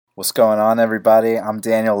What's going on, everybody? I'm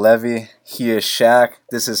Daniel Levy. He is Shaq.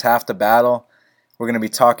 This is Half the Battle. We're going to be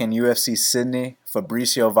talking UFC Sydney,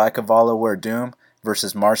 Fabricio Vicavalo Werdum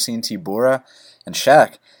versus Marcin Tybura. And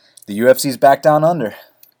Shaq, the UFC's back down under.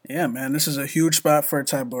 Yeah, man, this is a huge spot for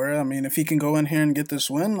Tybura. I mean, if he can go in here and get this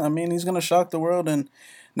win, I mean, he's going to shock the world. And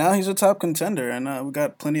now he's a top contender. And we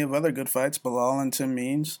got plenty of other good fights, Bilal and Tim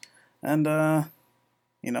Means. And,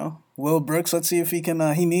 Will Brooks, let's see if he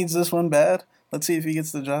can, he needs this one bad. Let's see if he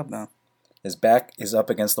gets the job done. His back is up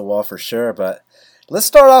against the wall for sure, but let's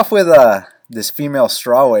start off with this female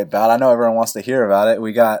strawweight bout. I know everyone wants to hear about it.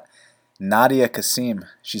 We got Nadia Kassem.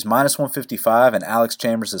 She's minus 155, and Alex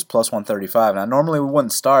Chambers is plus 135. Now, normally we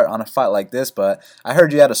wouldn't start on a fight like this, but I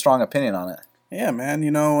heard you had a strong opinion on it. Yeah,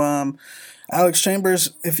 man. Alex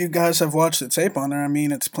Chambers, if you guys have watched the tape on her, I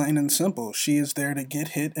mean, it's plain and simple. She is there to get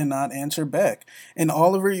hit and not answer back. In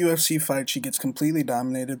all of her UFC fights, she gets completely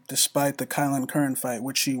dominated, despite the Kylan Curran fight,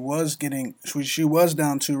 which she was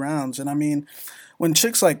down 2 rounds. And I mean, when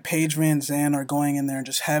chicks like Paige Van Zandt are going in there and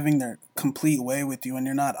just having their complete way with you and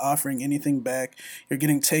you're not offering anything back, you're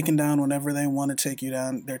getting taken down whenever they want to take you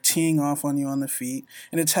down, they're teeing off on you on the feet,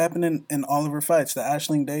 and it's happening in all of her fights, the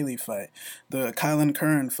Aisling Daly fight, the Kylan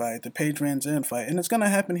Curran fight, the Paige Van Zandt fight, and it's going to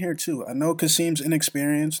happen here too. I know Kasim's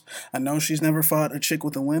inexperienced, I know she's never fought a chick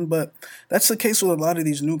with a win, but that's the case with a lot of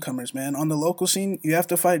these newcomers, man. On the local scene, you have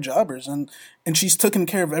to fight jobbers, and she's taken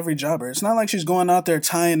care of every jobber. It's not like she's going out there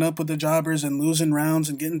tying up with the jobbers and losing rounds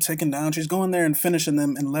and getting taken down. She's going there and finishing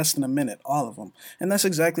them in less than a minute, all of them. And that's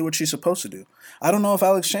exactly what she's supposed to do. I don't know if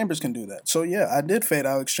Alex Chambers can do that. So yeah, I did fade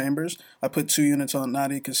Alex Chambers. I put 2 units on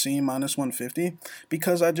Nadia Kassem minus 150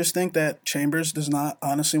 because I just think that Chambers does not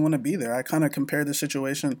honestly want to be there. I kind of compared the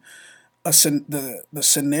situation the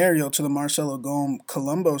scenario to the Marcelo Gome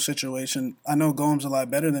Colombo situation. I know Gome's a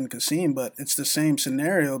lot better than Kassem, but it's the same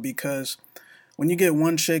scenario because when you get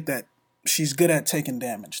one chick that she's good at taking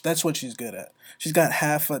damage, that's what she's good at. She's got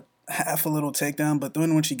half a little takedown, but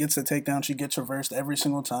then when she gets the takedown, she gets reversed every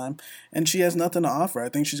single time, and she has nothing to offer. I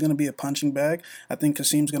think she's going to be a punching bag. I think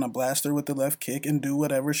Kasim's going to blast her with the left kick and do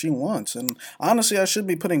whatever she wants. And honestly, I should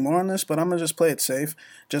be putting more on this, but I'm going to just play it safe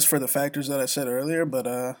just for the factors that I said earlier. But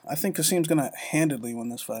I think Kasim's going to handedly win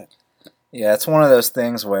this fight. Yeah, it's one of those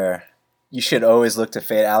things where you should always look to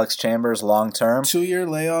fade Alex Chambers long term. 2-year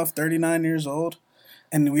layoff, 39 years old,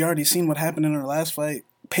 and we already seen what happened in her last fight.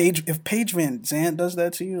 If Paige Van Zandt does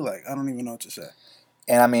that to you, like, I don't even know what to say.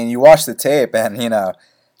 And I mean, you watch the tape, and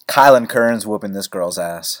Kylan Curran's whooping this girl's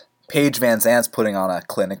ass. Paige Van Zandt's putting on a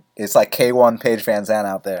clinic. It's like K1 Paige Van Zandt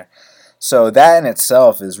out there. So that in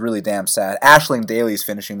itself is really damn sad. Aisling Daly's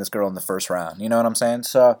finishing this girl in the first round. You know what I'm saying?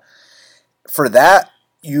 So for that,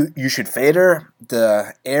 you should fade her.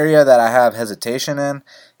 The area that I have hesitation in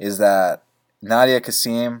is that Nadia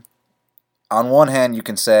Kassem, on one hand, you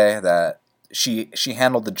can say that she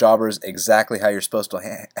handled the jobbers exactly how you're supposed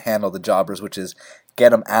to handle the jobbers, which is get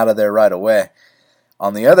them out of there right away.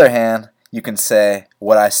 On the other hand, you can say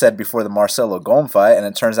what I said before the Marcelo Gome fight, and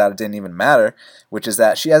it turns out it didn't even matter, which is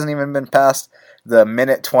that she hasn't even been past the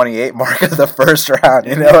minute 28 mark of the first round.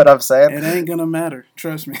 You know what I'm saying? It ain't going to matter.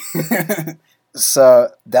 Trust me. So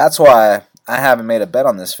that's why I haven't made a bet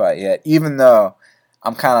on this fight yet, even though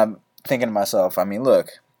I'm kind of thinking to myself, I mean, look,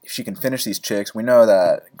 if she can finish these chicks, we know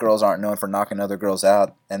that girls aren't known for knocking other girls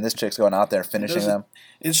out, and this chick's going out there finishing them.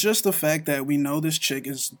 It's just the fact that we know this chick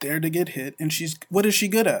is there to get hit, and what is she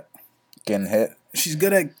good at? Getting hit. She's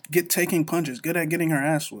good at taking punches, good at getting her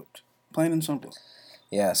ass whooped. Plain and simple.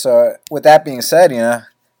 Yeah, so with that being said, it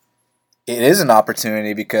is an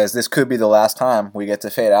opportunity because this could be the last time we get to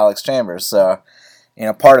fade Alex Chambers. So,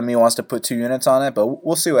 part of me wants to put 2 units on it, but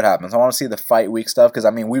we'll see what happens. I want to see the fight week stuff because, I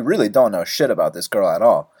mean, we really don't know shit about this girl at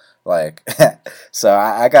all. Like, so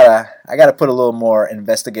I gotta put a little more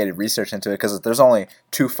investigative research into it because there's only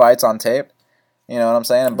 2 fights on tape. You know what I'm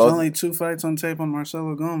saying? And there's only 2 fights on tape on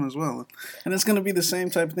Marcelo Gome as well. And it's going to be the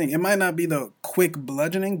same type of thing. It might not be the quick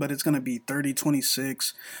bludgeoning, but it's going to be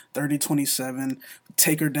 30-26, 30-27.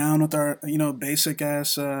 Take her down with our, basic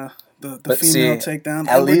ass the female takedown.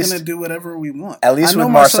 And we're going to do whatever we want. At least with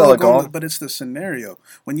Marcelo Gome. But it's the scenario.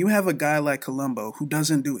 When you have a guy like Colombo who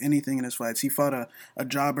doesn't do anything in his fights, he fought a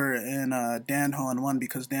jobber in Dan Ho and won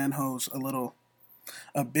because Dan Ho's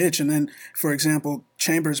a bitch. And then, for example,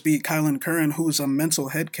 Chambers beat Kylan Curran, who's a mental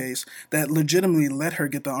head case that legitimately let her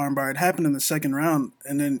get the armbar. It happened in the second round,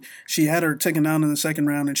 and then she had her taken down in the second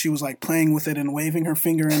round, and she was like playing with it and waving her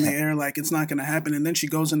finger in the air like it's not going to happen. And then she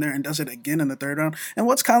goes in there and does it again in the third round. And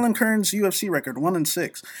what's Kylan Curran's UFC record?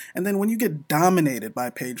 1-6. And then when you get dominated by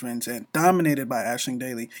Paige Van Zandt, dominated by Aisling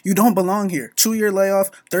Daly, you don't belong here. 2-year layoff,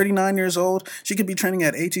 39 years old. She could be training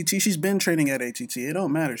at ATT. She's been training at ATT. It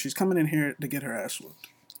don't matter. She's coming in here to get her ass whooped.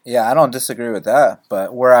 Yeah, I don't disagree with that,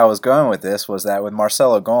 but where I was going with this was that with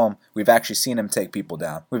Marcelo Golm, we've actually seen him take people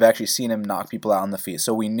down. We've actually seen him knock people out on the feet.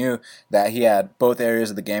 So we knew that he had both areas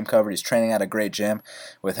of the game covered. He's training at a great gym.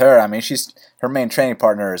 With her, I mean, her main training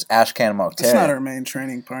partner is Ashkan Mokhtari. It's not her main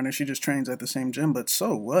training partner. She just trains at the same gym, but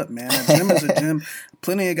so what, man? A gym is a gym.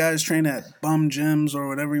 Plenty of guys train at bum gyms or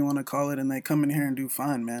whatever you want to call it, and they come in here and do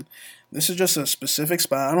fine, man. This is just a specific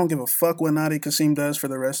spot. I don't give a fuck what Nadia Kassem does for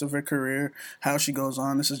the rest of her career, how she goes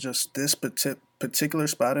on. This is just this particular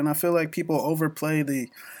spot, and I feel like people overplay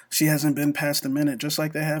she hasn't been past a minute, just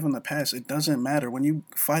like they have in the past. It doesn't matter. When you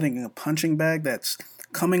fighting a punching bag that's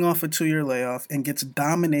coming off a 2-year layoff and gets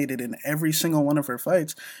dominated in every single one of her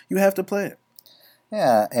fights, you have to play it.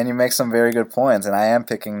 Yeah, and you make some very good points, and I am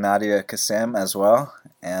picking Nadia Kassem as well,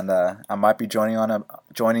 and I might be joining you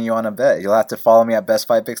on a bet. You'll have to follow me at Best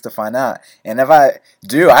Fight Picks to find out. And if I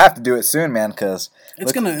do, I have to do it soon, man, because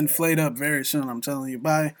it's gonna inflate up very soon. I'm telling you.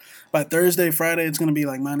 By Thursday, Friday, it's gonna be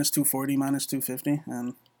like -240, -250,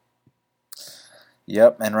 and.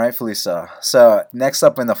 Yep, and rightfully so. So next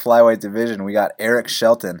up in the flyweight division, we got Eric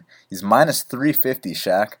Shelton. He's -350,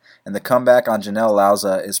 Shaq, and the comeback on Janelle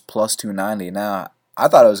Lauza is +290. Now, I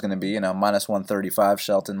thought it was going to be, -135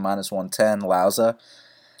 Shelton, -110 Lauza.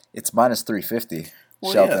 It's -350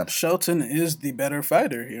 Well, Shelton. yeah, Shelton is the better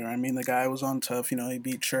fighter here. I mean, the guy was on tough. He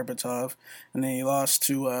beat Sherbatov, and then he lost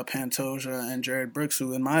to Pantoja and Jared Brooks,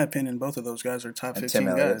 who, in my opinion, both of those guys are top 15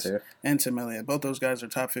 guys. Too. And Tim Elliott. Both those guys are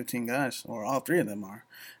top 15 guys, or all three of them are.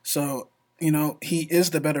 So, he is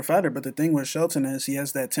the better fighter, but the thing with Shelton is he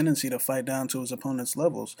has that tendency to fight down to his opponent's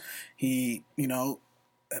levels. He,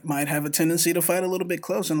 might have a tendency to fight a little bit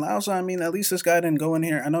close. And Lauza, I mean, at least this guy didn't go in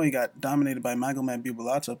here. I know he got dominated by Magomed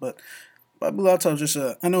Bibulatov, but Bibulatov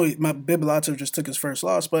Bibulatov just took his first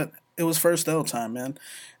loss, but it was first L time, man.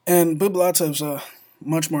 And Bibulatov's a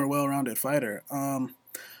much more well-rounded fighter.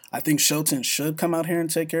 I think Shelton should come out here and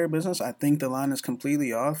take care of business. I think the line is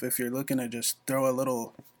completely off. If you're looking to just throw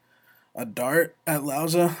a dart at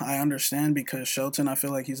Lauza, I understand, because Shelton, I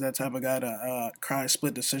feel like he's that type of guy to cry a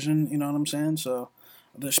split decision, you know what I'm saying? So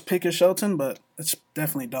the pick is Shelton, but it's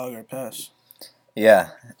definitely dog or pass. Yeah.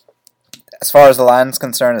 As far as the line is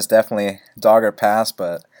concerned, it's definitely dog or pass,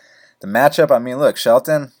 but the matchup, I mean, look,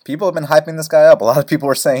 Shelton, people have been hyping this guy up. A lot of people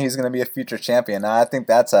were saying he's going to be a future champion. Now, I think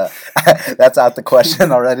that's that's out the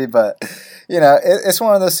question already, but, it's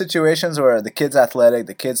one of those situations where the kid's athletic,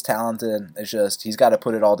 the kid's talented. It's just he's got to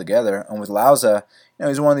put it all together. And with Lauza,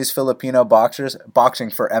 he's one of these Filipino boxers, boxing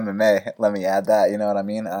for MMA, let me add that, you know what I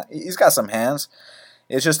mean? He's got some hands.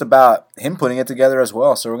 It's just about him putting it together as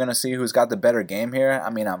well. So we're going to see who's got the better game here. I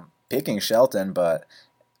mean, I'm picking Shelton, but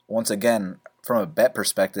once again, from a bet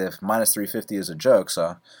perspective, -350 is a joke.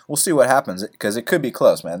 So we'll see what happens, because it could be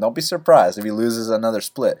close, man. Don't be surprised if he loses another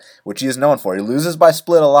split, which he is known for. He loses by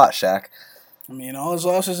split a lot, Shaq. I mean, all his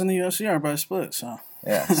losses in the UFC are by split, so.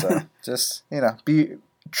 Yeah, so just,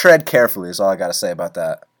 tread carefully is all I got to say about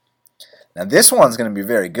that. Now, this one's going to be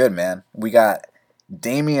very good, man. We got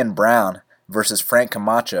Damian Brown versus Frank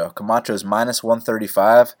Camacho. Camacho's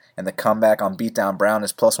 -135, and the comeback on beatdown Brown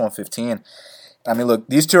is +115. I mean, look,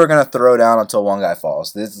 these two are going to throw down until one guy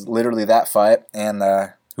falls. This is literally that fight, and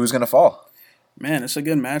who's going to fall? Man, it's a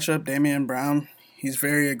good matchup. Damian Brown, he's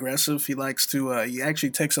very aggressive. He likes to, he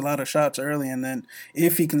actually takes a lot of shots early, and then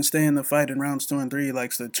if he can stay in the fight in rounds 2 and 3, he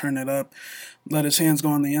likes to turn it up, let his hands go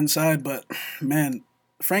on the inside. But, man,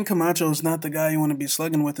 Frank Camacho is not the guy you want to be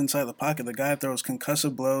slugging with inside the pocket. The guy throws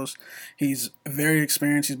concussive blows. He's very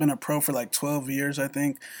experienced. He's been a pro for like 12 years, I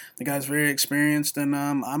think. The guy's very experienced, and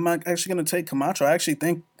I'm actually going to take Camacho. I actually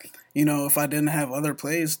think, if I didn't have other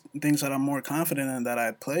plays, things that I'm more confident in, that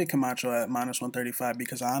I'd play Camacho at -135,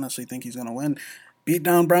 because I honestly think he's going to win.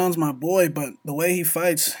 Beatdown Brown's my boy, but the way he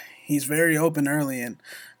fights, he's very open early, and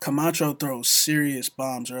Camacho throws serious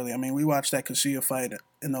bombs early. I mean, we watched that Kasuya fight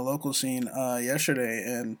in the local scene yesterday,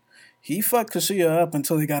 and he fucked Kasuya up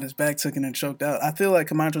until he got his back taken and choked out. I feel like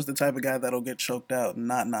Camacho's the type of guy that'll get choked out and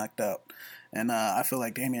not knocked out. And I feel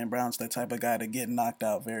like Damian Brown's the type of guy to get knocked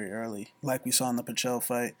out very early, like we saw in the Pachel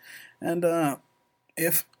fight. And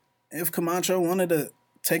if Camacho wanted to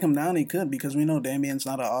take him down, he could, because we know Damian's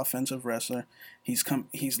not an offensive wrestler.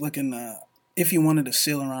 He's looking if you wanted to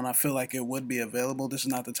seal around, I feel like it would be available. This is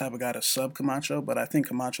not the type of guy to sub Camacho, but I think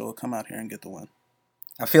Camacho will come out here and get the win.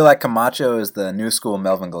 I feel like Camacho is the new school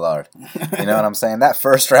Melvin Gillard. You know what I'm saying? That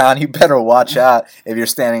first round, you better watch out if you're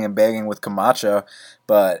standing and begging with Camacho.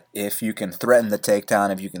 But if you can threaten the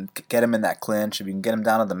takedown, if you can get him in that clinch, if you can get him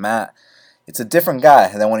down to the mat, it's a different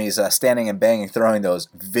guy than when he's standing and banging, throwing those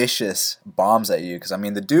vicious bombs at you. Because, I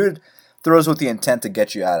mean, the dude throws with the intent to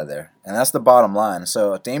get you out of there. And that's the bottom line.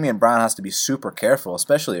 So Damian Brown has to be super careful,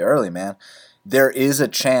 especially early, man. There is a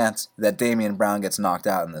chance that Damian Brown gets knocked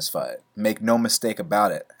out in this fight. Make no mistake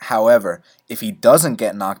about it. However, if he doesn't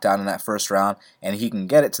get knocked out in that first round and he can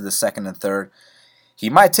get it to the second and third,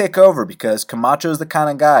 he might take over because Camacho is the kind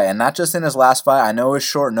of guy, and not just in his last fight. I know it's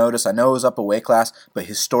short notice. I know it was up a weight class, but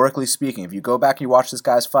historically speaking, if you go back and you watch this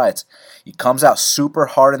guy's fights, he comes out super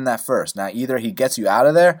hard in that first. Now, either he gets you out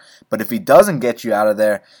of there, but if he doesn't get you out of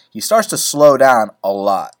there, he starts to slow down a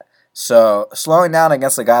lot. So slowing down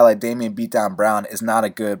against a guy like Damian Beatdown Brown is not a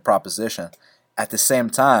good proposition. At the same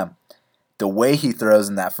time, the way he throws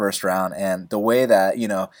in that first round and the way that,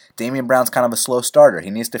 Damian Brown's kind of a slow starter. He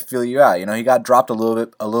needs to feel you out. He got dropped a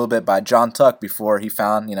little bit by John Tuck before he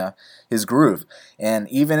found, his groove. And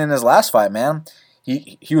even in his last fight, man,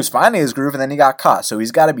 he was finding his groove and then he got caught. So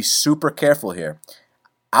he's got to be super careful here.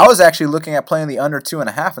 I was actually looking at playing the under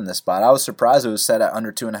 2.5 in this spot. I was surprised it was set at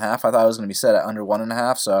under 2.5. I thought it was going to be set at under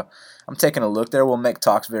 1.5. So I'm taking a look there. We'll make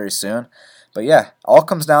talks very soon. But yeah, all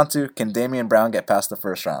comes down to, can Damian Brown get past the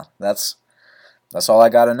first round? That's all I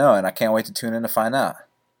got to know, and I can't wait to tune in to find out.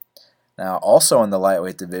 Now, also in the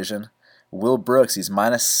lightweight division, Will Brooks, he's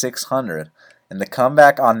minus 600. And the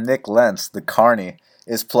comeback on Nick Lentz, the Carney,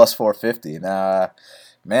 is plus 450. Now,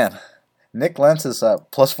 man, Nick Lentz is a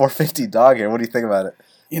plus 450 dog here. What do you think about it?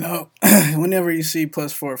 Whenever you see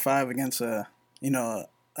plus 4 or 5 against an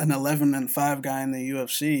 11-5 guy in the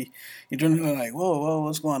UFC, you're generally like, whoa,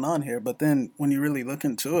 what's going on here? But then when you really look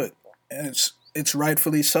into it, it's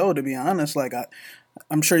rightfully so, to be honest. Like,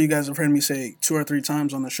 I'm sure you guys have heard me say 2 or 3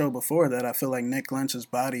 times on the show before that I feel like Nick Lentz's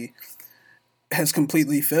body has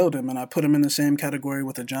completely failed him, and I put him in the same category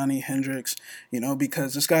with a Johnny Hendricks,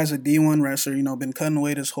 because this guy's a D1 wrestler, been cutting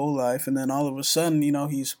weight his whole life, and then all of a sudden,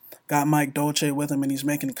 he's got Mike Dolce with him, and he's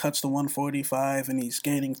making cuts to 145, and he's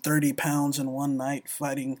gaining 30 pounds in one night,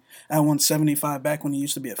 fighting at 175 back when he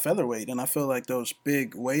used to be a featherweight, and I feel like those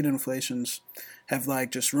big weight inflations have,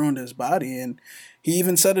 just ruined his body, and he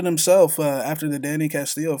even said it himself after the Danny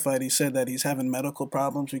Castillo fight. He said that he's having medical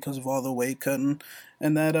problems because of all the weight cutting,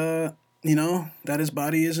 and that, that his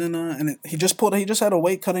body isn't, and he just had a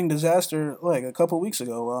weight cutting disaster like a couple weeks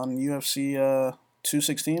ago on UFC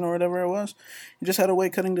 216 or whatever it was. He just had a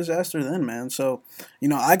weight cutting disaster then, man. So,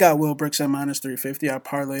 I got Will Brooks at minus 350. I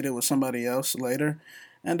parlayed it with somebody else later.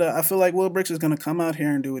 And I feel like Will Brooks is going to come out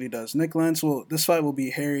here and do what he does. Nick Lentz this fight will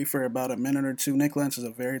be hairy for about a minute or two. Nick Lentz is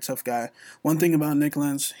a very tough guy. One thing about Nick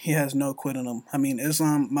Lentz, he has no quit in him. I mean,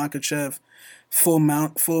 Islam Makhachev full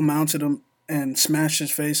mounted him and smashed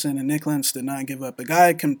his face in, and Nick Lentz did not give up. The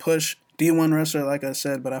guy can push, D1 wrestler, like I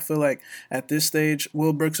said, but I feel like at this stage,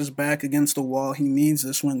 Will Brooks is back against the wall. He needs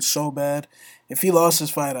this win so bad. If he lost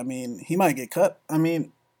his fight, he might get cut.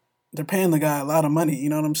 They're paying the guy a lot of money, you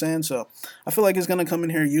know what I'm saying? So I feel like he's going to come in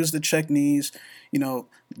here, use the check knees,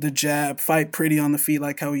 the jab, fight pretty on the feet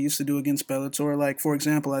like how he used to do against Bellator. Like, for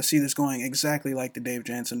example, I see this going exactly like the Dave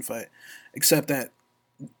Jansen fight, except that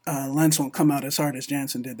Lentz won't come out as hard as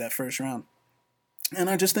Jansen did that first round. And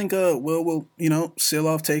I just think Will seal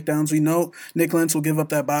off takedowns. We know Nick Lentz will give up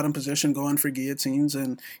that bottom position going for guillotines,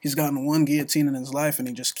 and he's gotten one guillotine in his life, and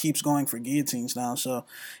he just keeps going for guillotines now. So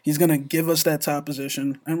he's going to give us that top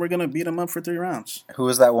position, and we're going to beat him up for 3 rounds. Who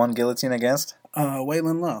was that one guillotine against?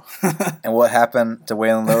 Waylon Lowe. And what happened to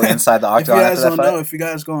Waylon Lowe inside the octagon after that fight? If you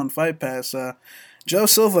guys go on Fight Pass, Joe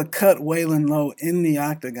Silva cut Waylon Lowe in the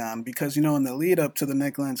octagon because, in the lead up to the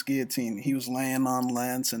Nick Lentz guillotine, he was laying on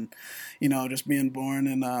Lentz and, just being born.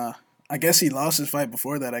 And I guess he lost his fight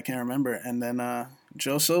before that. I can't remember. And then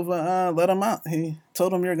Joe Silva let him out. He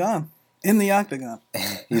told him, "You're gone." In the octagon.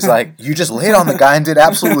 He's like, "You just laid on the guy and did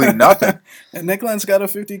absolutely nothing." And Nick Lentz got a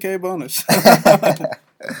 $50K bonus.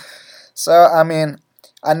 So,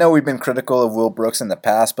 I know we've been critical of Will Brooks in the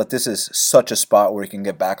past, but this is such a spot where he can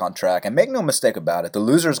get back on track. And make no mistake about it, the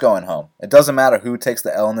loser's going home. It doesn't matter who takes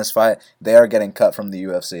the L in this fight. They are getting cut from the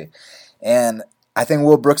UFC. And I think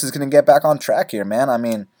Will Brooks is going to get back on track here,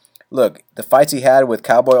 man. Look, the fights he had with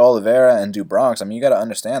Cowboy Oliveira and Do Bronx, you got to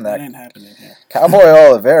understand that. That ain't happening here. Cowboy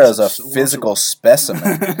Oliveira is a physical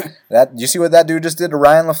specimen. You see what that dude just did to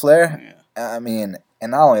Ryan LaFleur? Yeah.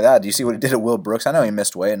 And not only that, do you see what he did to Will Brooks? I know he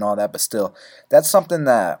missed weight and all that, but still, that's something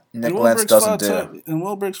that Nick Lentz doesn't do. Tough. And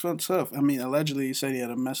Will Brooks fought tough. I mean, allegedly he said he had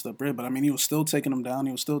a messed up rib, but I mean, he was still taking him down.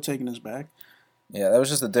 He was still taking his back. Yeah, that was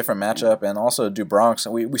just a different matchup. And also,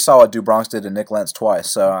 DuBronx, we saw what DuBronx did to Nick Lentz twice,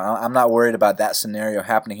 so I'm not worried about that scenario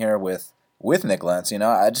happening here with Nick Lentz.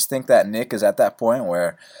 I just think that Nick is at that point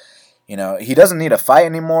where, he doesn't need a fight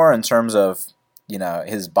anymore in terms of,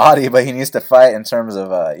 his body, but he needs to fight in terms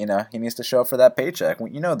of, he needs to show up for that paycheck.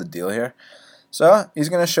 You know the deal here. So he's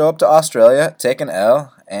going to show up to Australia, take an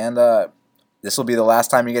L, and this will be the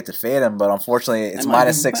last time you get to fade him, but unfortunately it's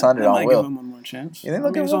minus 600 on Will. Give him one more chance. You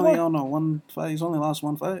think he's only on one fight. He's only lost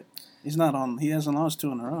one fight. He hasn't lost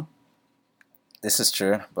 2 in a row. This is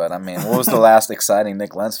true, but I mean, what was the last exciting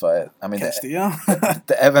Nick Lentz fight? I mean, Castillo.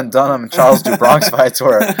 the Evan Dunham and Charles DuBronx fights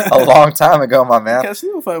were a long time ago, my man. The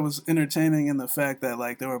Castillo fight was entertaining in the fact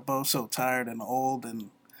that they were both so tired and old, and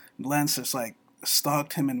Lentz just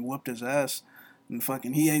stalked him and whooped his ass,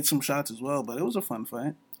 and he ate some shots as well. But it was a fun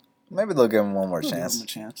fight. Maybe they'll give him one more chance.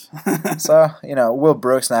 Give him a chance. So, Will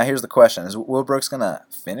Brooks, now here's the question. Is Will Brooks going to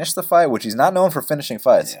finish the fight? Which he's not known for finishing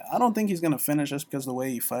fights. Yeah, I don't think he's going to finish just because of the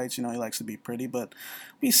way he fights. He likes to be pretty. But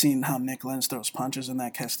we've seen how Nick Lentz throws punches in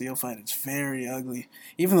that Castillo fight. It's very ugly.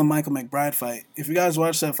 Even the Michael McBride fight. If you guys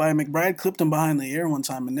watched that fight, McBride clipped him behind the ear one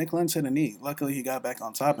time, and Nick Lentz hit a knee. Luckily, he got back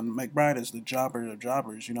on top, and McBride is the jobber of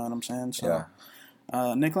jobbers. You know what I'm saying? So, yeah.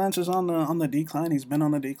 Nick Lentz is on the decline. He's been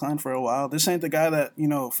on the decline for a while. This ain't the guy that,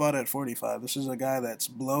 fought at 45. This is a guy that's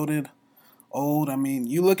bloated, old. I mean,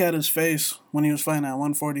 you look at his face when he was fighting at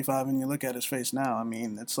 145 and you look at his face now. I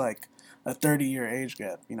mean, it's like a 30-year age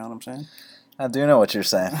gap. You know what I'm saying? I do know what you're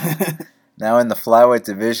saying. Now in the flyweight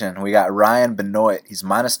division, we got Ryan Benoit. He's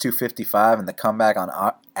minus 255, and the comeback on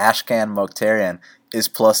Ashkan Mokhtarian is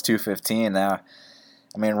plus 215. Now,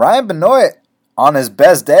 I mean, Ryan Benoit, on his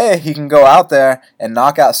best day, he can go out there and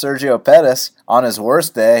knock out Sergio Pettis. On his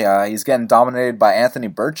worst day, he's getting dominated by Anthony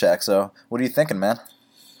Burchak. So, what are you thinking, man?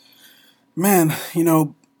 Man,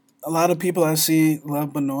 a lot of people I see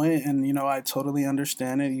love Benoit, and, I totally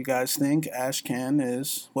understand it. You guys think Ashkan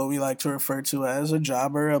is what we like to refer to as a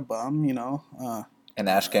jobber, a bum, An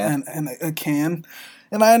Ashkan. And a can.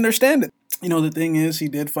 And I understand it. The thing is, he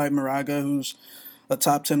did fight Moraga, who's a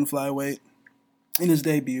top 10 flyweight in his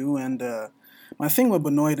debut, and my thing with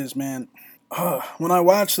Benoit is, man, when I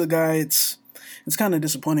watch the guy, it's kind of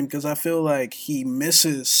disappointing because I feel like he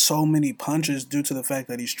misses so many punches due to the fact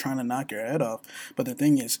that he's trying to knock your head off. But the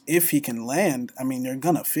thing is, if he can land, I mean, you're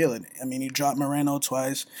going to feel it. I mean, he dropped Moreno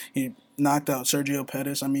twice. He knocked out Sergio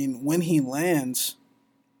Pettis. I mean, when he lands,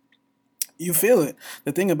 you feel it.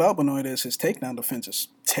 The thing about Benoit is his takedown defense is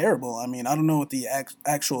terrible. I mean, I don't know what the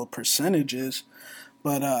actual percentage is.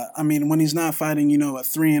 But, I mean, when he's not fighting, a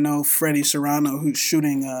 3-0 Freddie Serrano who's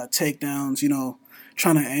shooting takedowns,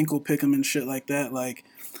 trying to ankle pick him and shit like that,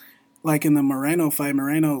 like in the Moreno fight,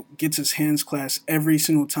 Moreno gets his hands clasped every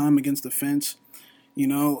single time against the fence,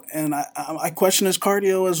 and I question his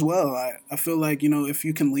cardio as well. I feel like, if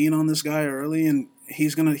you can lean on this guy early, and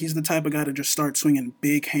he's the type of guy to just start swinging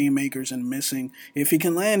big haymakers and missing. If he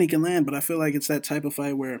can land, but I feel like it's that type of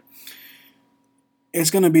fight where it's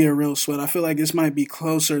going to be a real sweat. I feel like this might be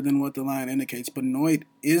closer than what the line indicates. Benoit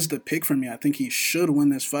is the pick for me. I think he should win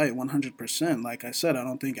this fight 100%. Like I said, I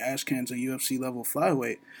don't think Ashkan's a UFC-level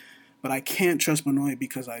flyweight. But I can't trust Benoit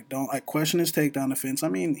because I question his takedown defense. I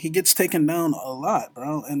mean, he gets taken down a lot,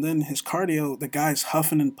 bro. And then his cardio, the guy's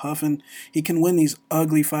huffing and puffing. He can win these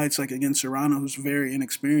ugly fights like against Serrano, who's very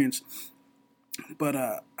inexperienced. But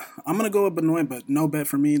I'm going to go with Benoit, but no bet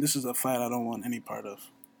for me. This is a fight I don't want any part of.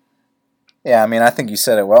 Yeah, I mean, I think you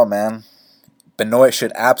said it well, man. Benoit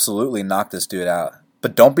should absolutely knock this dude out.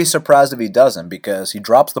 But don't be surprised if he doesn't, because he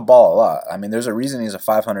drops the ball a lot. I mean, there's a reason he's a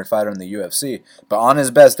 500 fighter in the UFC. But on his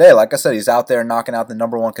best day, like I said, he's out there knocking out the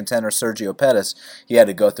number one contender, Sergio Pettis. He had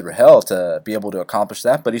to go through hell to be able to accomplish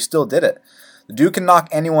that, but he still did it. The dude can knock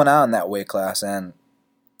anyone out in that weight class, and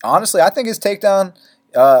honestly, I think his takedown,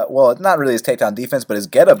 well, not really his takedown defense, but his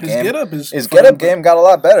get-up game got a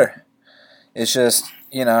lot better. It's just,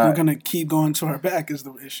 you know, we're going to keep going to our back is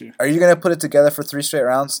the issue. Are you going to put it together for 3 straight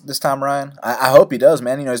rounds this time, Ryan? I hope he does,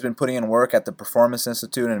 man. You know, he's been putting in work at the Performance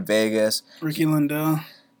Institute in Vegas. Ricky Lindell.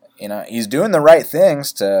 You know, he's doing the right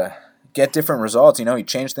things to get different results. You know, he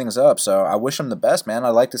changed things up. So I wish him the best, man. I'd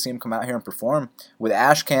like to see him come out here and perform. With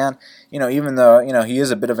Ashkan, you know, even though, you know, he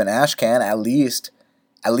is a bit of an Ashkan, at least,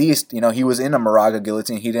 you know, he was in a Moraga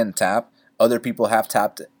guillotine. He didn't tap. Other people have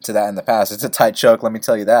tapped to that in the past. It's a tight choke, let me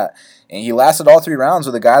tell you that. And he lasted all 3 rounds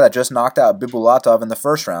with a guy that just knocked out Bibulatov in the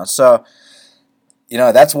first round. So, you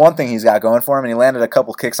know, that's one thing he's got going for him. And he landed a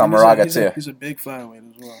couple kicks on Moraga, too. He's a big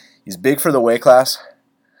flyweight as well. He's big for the weight class.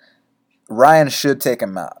 Ryan should take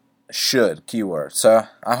him out. Should, keyword. So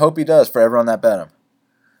I hope he does for everyone that bet him.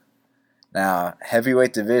 Now,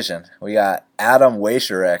 heavyweight division. We got Adam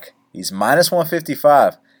Weisharek. He's minus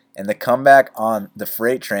 155. And the comeback on the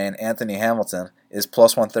freight train, Anthony Hamilton, is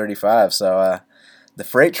plus 135. So the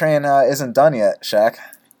freight train isn't done yet, Shaq.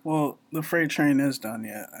 Well, the freight train is done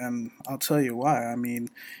yet, and I'll tell you why. I mean,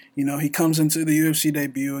 he comes into the UFC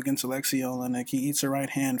debut against Alexei Olenek. He eats a right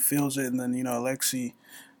hand, feels it, and then, Alexei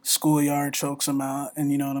schoolyard chokes him out,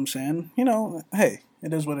 and you know what I'm saying? Hey,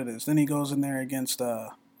 it is what it is. Then he goes in there against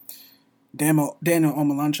Daniel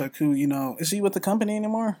Omalanchuk, who, is he with the company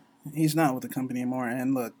anymore? He's not with the company anymore.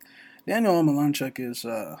 And look, Daniel Omalanchuk is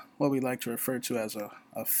what we like to refer to as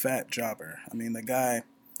a fat jobber. I mean, the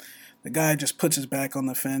guy just puts his back on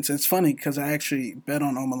the fence. It's funny because I actually bet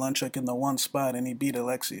on Omalanchuk in the one spot, and he beat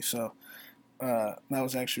Alexei. So that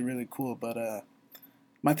was actually really cool. But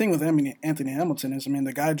my thing with Anthony Hamilton is,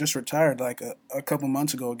 the guy just retired like a couple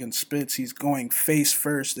months ago against Spitz. He's going face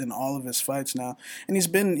first in all of his fights now, and he's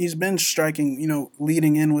been striking,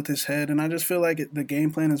 leading in with his head. And I just feel like the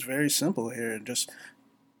game plan is very simple here. Just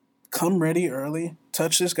come ready early,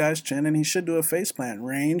 touch this guy's chin, and he should do a face plant.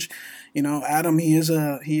 Range, Adam, he is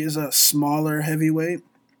a smaller heavyweight,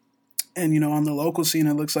 and on the local scene,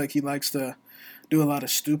 it looks like he likes to do a lot of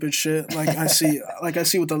stupid shit. Like I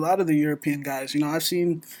see with a lot of the European guys. I've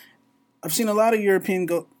seen a lot of European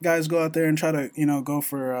guys go out there and try to go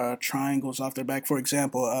for triangles off their back. For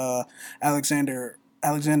example, Alexander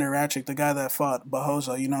Ratchik, the guy that fought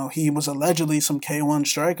Bahoza, he was allegedly some K1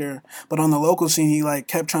 striker, but on the local scene, he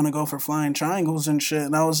kept trying to go for flying triangles and shit.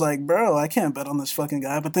 And I was like, bro, I can't bet on this fucking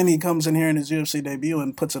guy. But then he comes in here in his UFC debut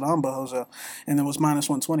and puts it on Bahoza, and it was minus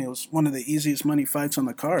 120. It was one of the easiest money fights on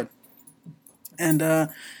the card. And,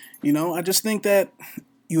 I just think that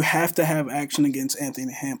you have to have action against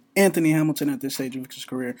Anthony Hamilton at this stage of his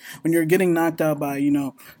career. When you're getting knocked out by,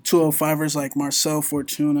 205ers like Marcel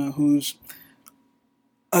Fortuna, who's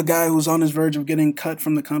a guy who's on his verge of getting cut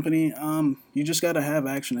from the company, you just got to have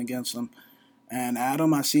action against him. And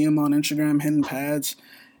Adam, I see him on Instagram hitting pads,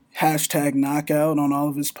 #knockout on all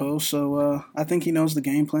of his posts. So I think he knows the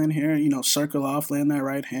game plan here. Circle off, land that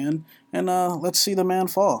right hand, and let's see the man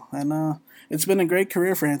fall. And it's been a great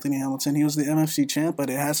career for Anthony Hamilton. He was the MFC champ, but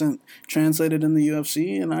it hasn't translated in the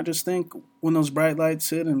UFC. And I just think when those bright lights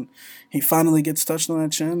hit and he finally gets touched on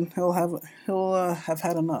that chin, he'll have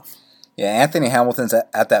had enough. Yeah, Anthony Hamilton's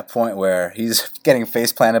at that point where he's getting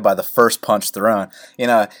face planted by the first punch thrown.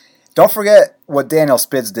 Don't forget what Daniel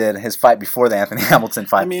Spitz did in his fight before the Anthony Hamilton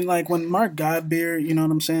fight. When Mark Godbeer, you know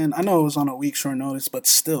what I'm saying? I know it was on a week short notice, but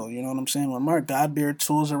still, you know what I'm saying? When Mark Godbeer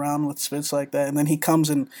tools around with Spitz like that, and then he comes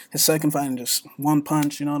in his second fight and just one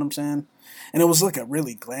punch, you know what I'm saying? And it was like a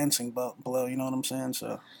really glancing blow, you know what I'm saying?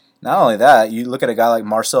 So not only that, you look at a guy like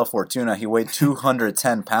Marcel Fortuna. He weighed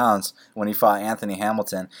 210 pounds when he fought Anthony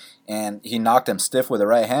Hamilton, and he knocked him stiff with a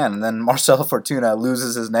right hand. And then Marcel Fortuna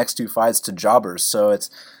loses his next two fights to jobbers. So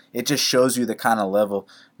it just shows you the kind of level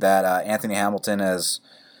that Anthony Hamilton has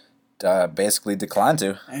basically declined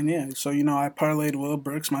to. And yeah, so I parlayed Will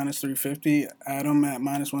Brooks minus 350, Adam at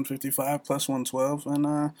minus 155 plus 112, and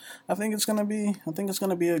I think it's gonna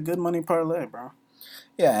be a good money parlay, bro.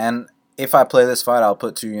 Yeah, and if I play this fight, I'll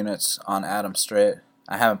put 2 units on Adam straight.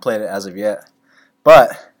 I haven't played it as of yet,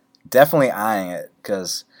 but definitely eyeing it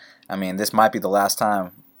because this might be the last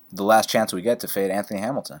chance we get to fade Anthony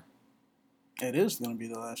Hamilton. It is going to be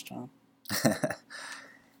the last time.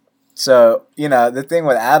 So, the thing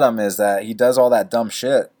with Adam is that he does all that dumb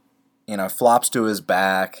shit. Flops to his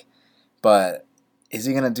back. But is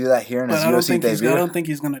he going to do that here in his UFC debut? I don't think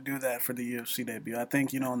he's going to do that for the UFC debut. I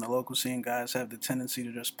think, in the local scene, guys have the tendency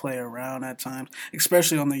to just play around at times,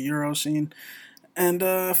 especially on the Euro scene. And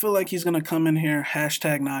I feel like he's going to come in here,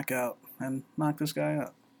 #knockout, and knock this guy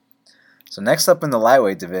out. So next up in the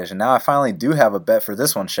lightweight division, now I finally do have a bet for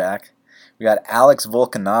this one, Shaq. We got Alex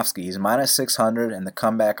Volkanovski. He's minus 600, and the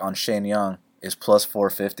comeback on Shane Young is plus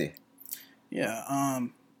 450. Yeah,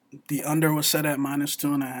 the under was set at minus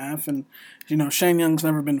 2.5, and Shane Young's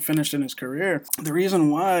never been finished in his career. The reason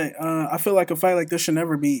why I feel like a fight like this should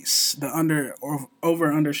never be the under or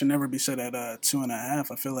over under should never be set at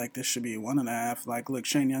 2.5. I feel like this should be 1.5. Like, look,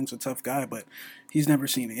 Shane Young's a tough guy, but he's never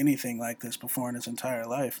seen anything like this before in his entire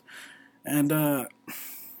life, and I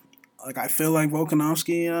feel like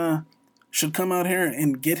Volkanovski should come out here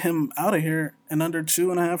and get him out of here in under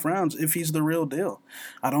 2.5 rounds if he's the real deal.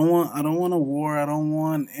 I don't want a war. I don't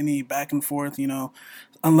want any back and forth,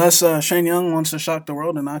 Unless Shane Young wants to shock the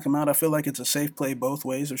world and knock him out. I feel like it's a safe play both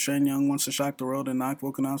ways. If Shane Young wants to shock the world and knock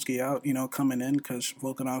Volkanovski out, coming in, because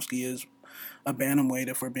Volkanovski is a bantamweight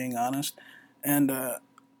if we're being honest. And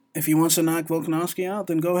if he wants to knock Volkanovski out,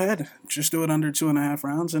 then go ahead. Just do it under 2.5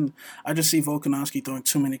 rounds. And I just see Volkanovski throwing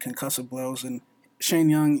too many concussive blows. And Shane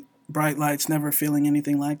Young, bright lights, never feeling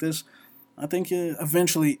anything like this. I think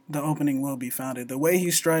eventually the opening will be founded. The way he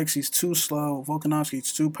strikes, he's too slow.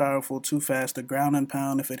 Volkanovski's too powerful, too fast. The ground and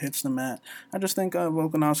pound, if it hits the mat. I just think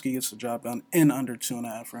Volkanovski gets the job done in under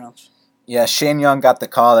 2.5 rounds. Yeah, Shane Young got the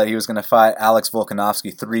call that he was going to fight Alex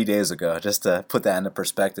Volkanovski 3 days ago, just to put that into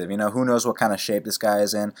perspective. Who knows what kind of shape this guy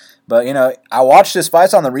is in. But, I watched his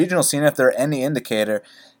fights on the regional scene. If they're any indicator,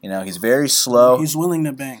 he's very slow. He's willing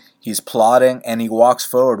to bang. He's plodding, and he walks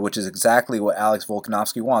forward, which is exactly what Alex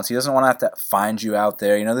Volkanovski wants. He doesn't want to have to find you out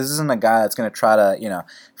there. This isn't a guy that's going to try to,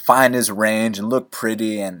 find his range and look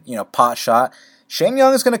pretty and, pot shot. Shane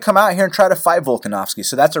Young is going to come out here and try to fight Volkanovski.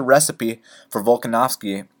 So that's a recipe for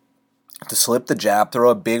Volkanovski to slip the jab,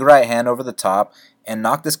 throw a big right hand over the top, and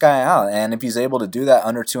knock this guy out. And if he's able to do that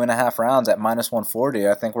under 2.5 rounds at minus 140,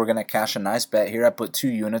 I think we're going to cash a nice bet here. I put 2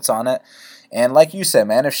 units on it. And like you said,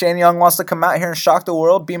 man, if Shane Young wants to come out here and shock the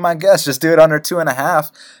world, be my guest. Just do it under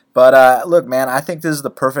 2.5. But look, man, I think this is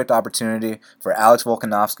the perfect opportunity for Alex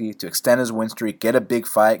Volkanovski to extend his win streak, get a big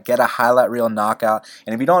fight, get a highlight reel knockout.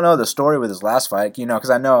 And if you don't know the story with his last fight,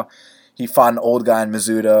 because I know he fought an old guy in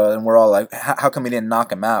Mizuta, and we're all like, how come he didn't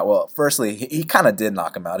knock him out? Well, firstly, he kind of did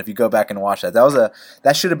knock him out. If you go back and watch that,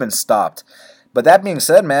 that should have been stopped. But that being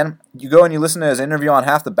said, man, you go and you listen to his interview on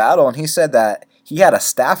Half the Battle, and he said that he had a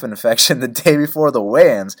staph infection the day before the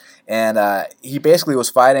weigh-ins, and he basically was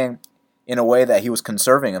fighting in a way that he was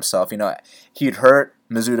conserving himself. He'd hurt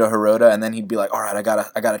Mizuta Hirota, and then he'd be like, all right, I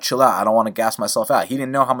gotta chill out. I don't want to gas myself out. He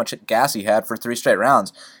didn't know how much gas he had for 3 straight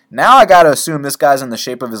rounds. Now I gotta assume this guy's in the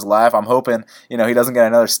shape of his life. I'm hoping, he doesn't get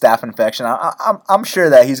another staph infection. I'm sure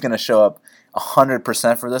that he's gonna show up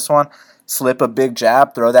 100% for this one. Slip a big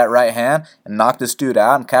jab, throw that right hand, and knock this dude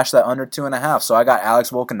out and cash that under 2.5. So I got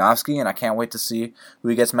Alex Volkanovski, and I can't wait to see who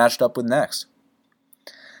he gets matched up with next.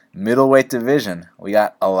 Middleweight division, we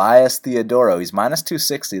got Elias Theodorou. He's minus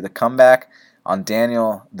 260. The comeback on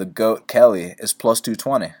Daniel the Goat Kelly is plus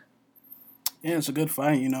 220. Yeah, it's a good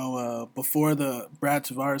fight. Before the Brad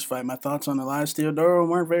Tavares fight, my thoughts on Elias Theodorou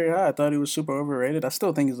weren't very high. I thought he was super overrated. I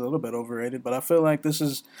still think he's a little bit overrated, but I feel like this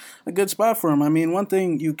is a good spot for him. I mean, one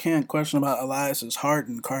thing you can't question about Elias is heart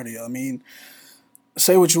and cardio. I mean,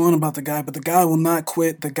 say what you want about the guy, but the guy will not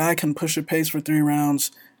quit. The guy can push a pace for 3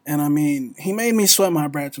 rounds. And I mean, he made me sweat my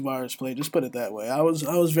Brad Tavares play. Just put it that way. I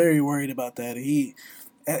was very worried about that.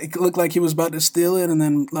 It looked like he was about to steal it, and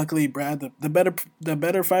then luckily Brad, the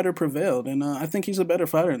better fighter, prevailed. And I think he's a better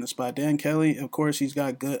fighter in the spot. Dan Kelly, of course, he's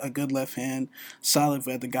got a good left hand, solid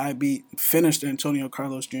vet. The guy finished Antonio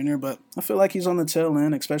Carlos Jr., but I feel like he's on the tail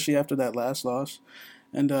end, especially after that last loss.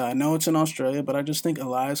 And I know it's in Australia, but I just think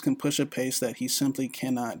Elias can push a pace that he simply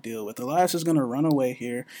cannot deal with. Elias is going to run away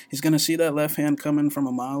here. He's going to see that left hand coming from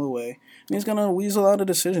a mile away, and he's going to weasel out a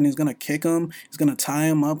decision. He's going to kick him. He's going to tie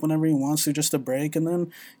him up whenever he wants to just to break, and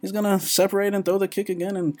then he's going to separate and throw the kick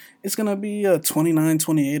again, and it's going to be a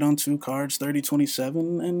 29-28 on 2 cards,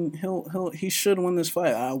 30-27, and he should win this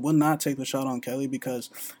fight. I would not take the shot on Kelly because,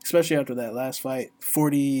 especially after that last fight,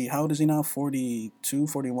 40, how old is he now, 42,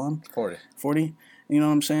 41? 40? You know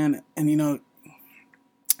what I'm saying? And,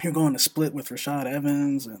 you're going to split with Rashad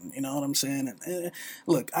Evans, and you know what I'm saying? And,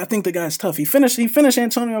 look, I think the guy's tough. He finished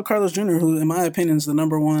Antonio Carlos Jr., who, in my opinion, is the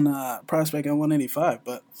number 1 prospect at 185.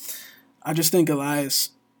 But I just think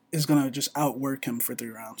Elias is going to just outwork him for 3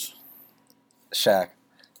 rounds. Shaq,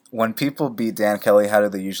 when people beat Dan Kelly, how do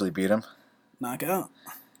they usually beat him? Knockout.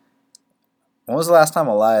 When was the last time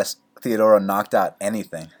Elias Theodorou knocked out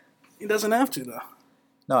anything? He doesn't have to, though.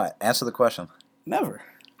 No, answer the question. Never.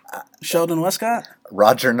 Sheldon Westcott?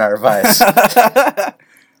 Roger Narvaez.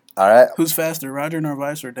 All right. Who's faster, Roger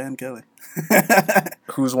Narvaez or Dan Kelly?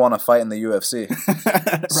 Who's won a fight in the UFC?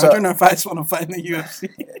 Roger Narvaez won a fight in the UFC.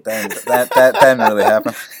 That didn't really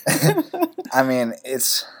happen. I mean,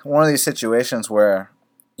 it's one of these situations where,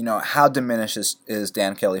 how diminished is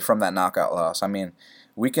Dan Kelly from that knockout loss? I mean,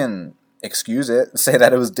 we can excuse it, say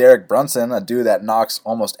that it was Derek Brunson, a dude that knocks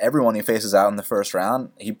almost everyone he faces out in the first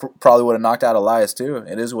round. He probably would have knocked out Elias too.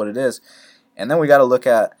 It is what it is. And then we got to look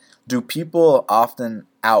at, do people often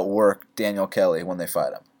outwork Daniel Kelly when they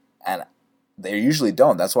fight him? And they usually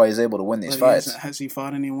don't. That's why he's able to win these fights. Has he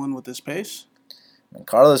fought anyone with this pace? And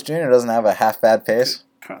Carlos Jr. doesn't have a half-bad pace.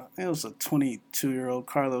 It was a 22-year-old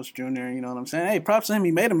Carlos Jr., you know what I'm saying? Hey, props to him.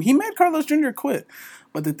 He made Carlos Jr. quit.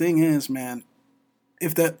 But the thing is, man, you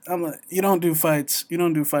don't do fights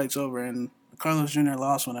over in Carlos Jr.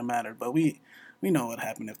 lost when it mattered, but we know what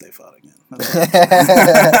happened if they fought again.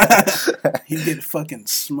 He'd get fucking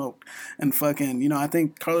smoked. And fucking, I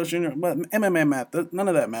think Carlos Jr., but MMA math, none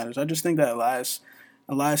of that matters. I just think that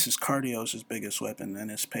Elias's cardio is his biggest weapon,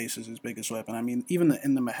 and his pace is his biggest weapon. I mean, even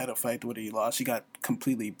in the Maheda fight, what he lost, he got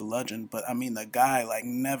completely bludgeoned. But I mean, the guy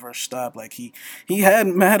never stopped. He had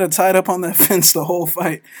Maheda tied up on that fence the whole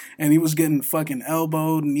fight, and he was getting fucking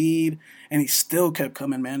elbowed, kneed, and he still kept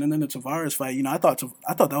coming, man. And then the Tavares fight, I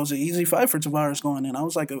thought that was an easy fight for Tavares going in. I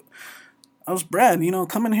was Brad,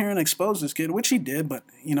 come in here and expose this kid, which he did, but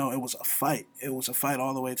it was a fight. It was a fight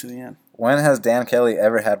all the way to the end. When has Dan Kelly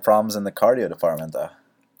ever had problems in the cardio department, though?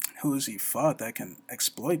 Who has he fought that can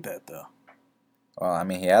exploit that, though? Well, I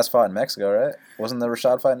mean, he has fought in Mexico, right? Wasn't the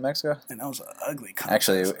Rashad fight in Mexico? And that was an ugly contest.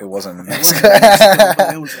 Actually, it wasn't in Mexico.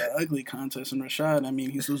 It was an ugly contest. And Rashad, I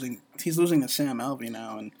mean, he's losing to Sam Alvey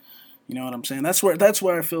now, and you know what I'm saying? That's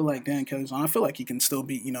where I feel like Dan Kelly's on. I feel like he can still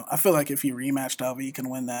beat, I feel like if he rematched Alvey, he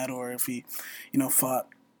can win that, or if he, fought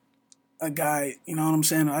a guy, you know what I'm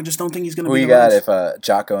saying? I just don't think he's going to be Who you got if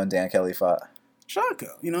Jocko and Dan Kelly fought?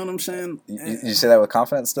 Jocko, you know what I'm saying? You say that with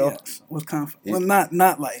confidence still? Yes, with confidence. Well,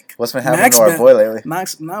 not like what's been happening to our boy lately?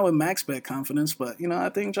 Not with max bet confidence, but I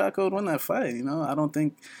think Jocko would win that fight. I don't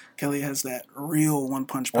think Kelly has that real one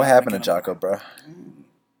punch. What happened to Jocko, bro?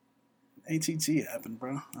 ATT happened,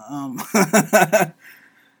 bro.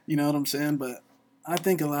 You know what I'm saying? But I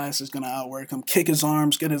think Elias is gonna outwork him, kick his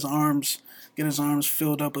arms, get his arms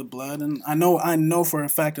filled up with blood, and I know for a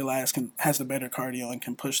fact Elias has the better cardio and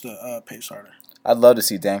can push the pace harder. I'd love to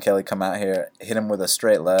see Dan Kelly come out here, hit him with a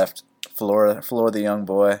straight left, floor the young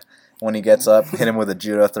boy. When he gets up, hit him with a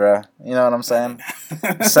judo throw. You know what I'm saying?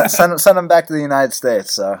 send him back to the United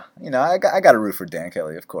States. So, I got to root for Dan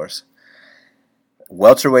Kelly, of course.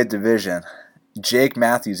 Welterweight division. Jake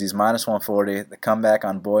Matthews, he's minus 140. The comeback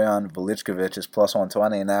on Bojan Velichkovic is plus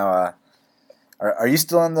 120. Now, are you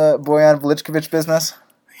still in the Bojan Velichkovic business?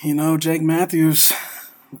 Jake Matthews...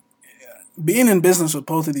 Being in business with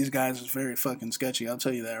both of these guys is very fucking sketchy. I'll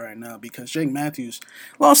tell you that right now, because Jake Matthews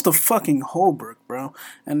lost to fucking Holbrook, bro.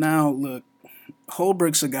 And now, look,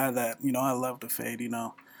 Holbrook's a guy that, I love to fade,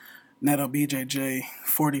 Neto BJJ,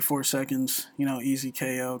 44 seconds, easy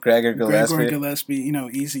KO. Gregor Gillespie,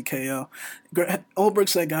 easy KO.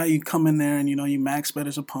 Holbrook's that guy, you come in there and, you max bet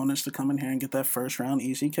his opponents to come in here and get that first round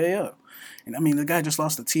easy KO. And, I mean, the guy just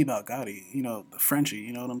lost to T-Bout Gotti, the Frenchie,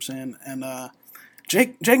 you know what I'm saying? And,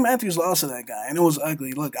 Jake Matthews lost to that guy, and it was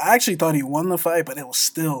ugly. Look, I actually thought he won the fight, but it was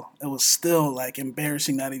still like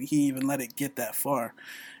embarrassing that he even let it get that far.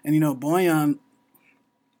 And Bojan,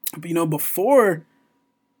 before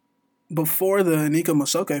the Nico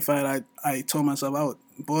Masoke fight, I told myself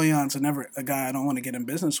Bojan's never a guy I don't want to get in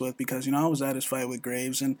business with, because I was at his fight with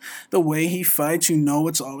Graves, and the way he fights,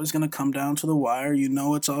 it's always going to come down to the wire.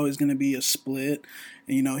 It's always going to be a split.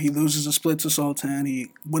 And, he loses a split to Sultan.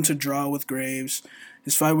 He went to draw with Graves.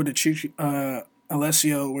 His fight with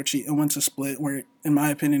Alessio, which he went to split, where in my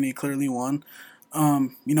opinion he clearly won.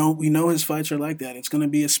 We know his fights are like that. It's going to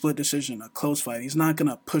be a split decision, a close fight. He's not going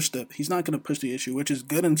to push the issue, which is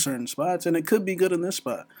good in certain spots, and it could be good in this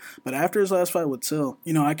spot. But after his last fight with Till,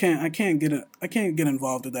 I can't get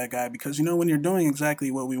involved with that guy, because when you're doing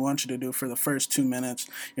exactly what we want you to do for the first 2 minutes,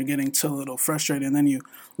 you're getting Till a little frustrated, and then you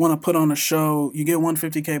want to put on a show. You get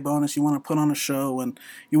 150K bonus. You want to put on a show, and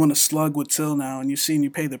you want to slug with Till now, and you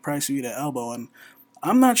pay the price of you to elbow, and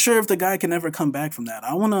I'm not sure if the guy can ever come back from that.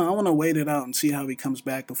 I wanna wait it out and see how he comes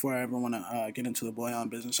back before I ever want to get into the Bojan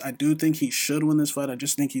business. I do think he should win this fight. I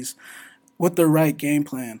just think he's with the right game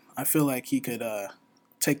plan. I feel like he could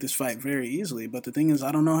take this fight very easily. But the thing is,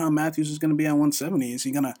 I don't know how Matthews is going to be at 170. Is he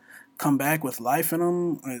going to come back with life in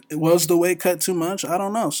him? Was the weight cut too much? I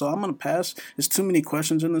don't know. So I'm going to pass. There's too many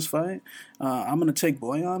questions in this fight. I'm going to take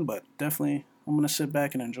Bojan, but definitely I'm going to sit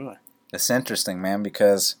back and enjoy. It's interesting, man,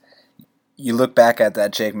 because you look back at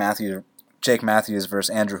that Jake Matthews versus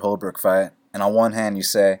Andrew Holbrook fight, and on one hand you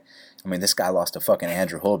say, this guy lost to fucking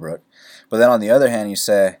Andrew Holbrook. But then on the other hand you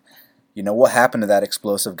say, what happened to that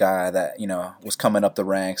explosive guy that, was coming up the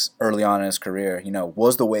ranks early on in his career?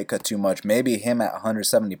 Was the weight cut too much? Maybe him at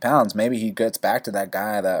 170 pounds, maybe he gets back to that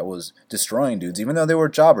guy that was destroying dudes, even though they were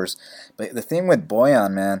jobbers. But the thing with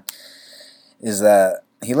Bojan, man, is that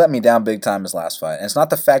he let me down big time his last fight. And it's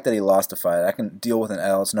not the fact that he lost the fight. I can deal with an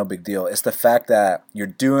L. It's no big deal. It's the fact that you're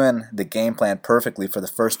doing the game plan perfectly for the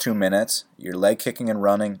first 2 minutes. You're leg kicking and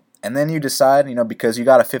running. And then you decide, because you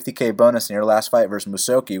got a 50K bonus in your last fight versus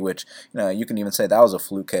Musoki, which, you can even say that was a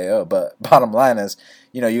fluke KO. But bottom line is,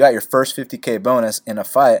 you got your first 50K bonus in a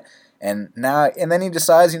fight. And then he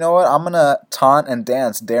decides, I'm going to taunt and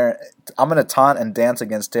dance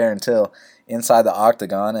against Darren Till inside the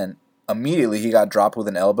octagon, and immediately he got dropped with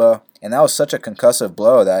an elbow. And that was such a concussive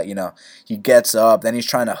blow that, he gets up, then he's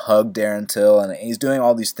trying to hug Darren Till, and he's doing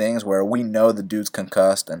all these things where we know the dude's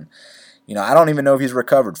concussed, and, I don't even know if he's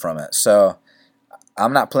recovered from it. So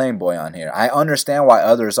I'm not playing Boyan here. I understand why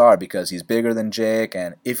others are, because he's bigger than Jake,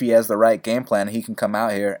 and if he has the right game plan, he can come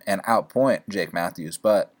out here and outpoint Jake Matthews.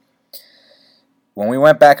 But when we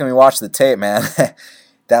went back and we watched the tape, man,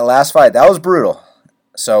 that last fight, that was brutal.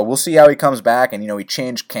 So we'll see how he comes back, and, he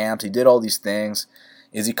changed camps, he did all these things.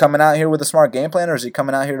 Is he coming out here with a smart game plan, or is he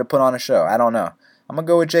coming out here to put on a show? I don't know. I'm going to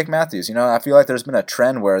go with Jake Matthews. I feel like there's been a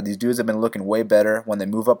trend where these dudes have been looking way better when they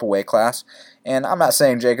move up a weight class. And I'm not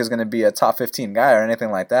saying Jake is going to be a top 15 guy or anything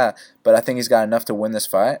like that, but I think he's got enough to win this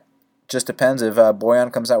fight. Just depends if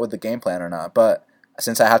Boyan comes out with the game plan or not. But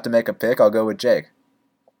since I have to make a pick, I'll go with Jake.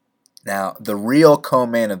 Now, the real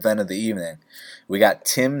co-main event of the evening, we got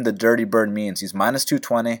Tim the Dirty Bird Means. He's minus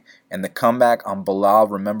 220, and the comeback on Belal,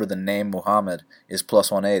 remember the name Muhammad, is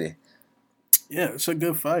plus 180. Yeah, it's a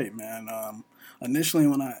good fight, man. Initially,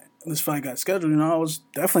 when this fight got scheduled, I was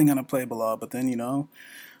definitely going to play Belal, but then,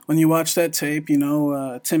 when you watch that tape,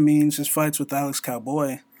 Tim Means, his fights with Alex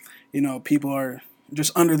Cowboy, people are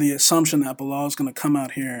just under the assumption that Belal is going to come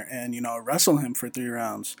out here and, wrestle him for 3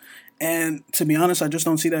 rounds. And to be honest, I just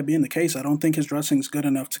don't see that being the case. I don't think his wrestling is good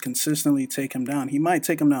enough to consistently take him down. He might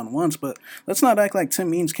take him down once, but let's not act like Tim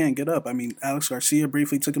Means can't get up. I mean, Alex Garcia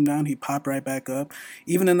briefly took him down. He popped right back up.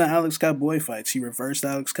 Even in the Alex Cowboy fights, he reversed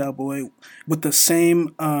Alex Cowboy with the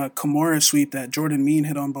same Kimura sweep that Jordan Mean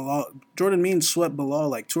hit on Belal. Jordan Mean swept Belal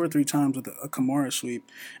like 2 or 3 times with a Kimura sweep.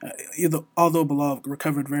 Although Belal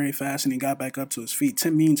recovered very fast and he got back up to his feet,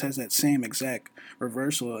 Tim Means has that same exact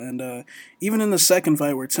reversal. And even in the second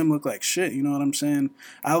fight where Tim looked like shit, you know what I'm saying?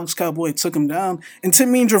 Alex Cowboy took him down, and Tim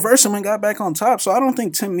Means reversed him and got back on top. So I don't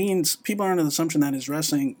think Tim Means, people are under the assumption that his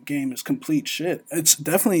wrestling game is complete shit. It's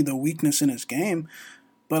definitely the weakness in his game,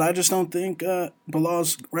 but I just don't think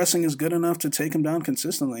Belal's wrestling is good enough to take him down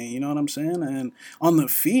consistently, you know what I'm saying? And on the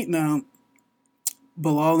feet now,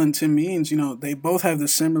 Belal and Tim Means, they both have a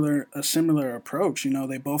similar approach.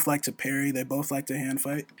 They both like to parry, they both like to hand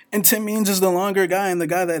fight. And Tim Means is the longer guy and the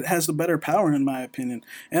guy that has the better power, in my opinion,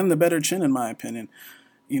 and the better chin, in my opinion.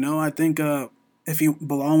 I think if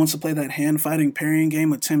Belal wants to play that hand fighting parrying game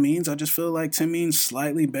with Tim Means, I just feel like Tim Means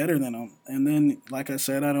slightly better than him. And then, like I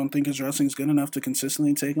said, I don't think his wrestling is good enough to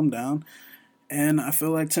consistently take him down. And I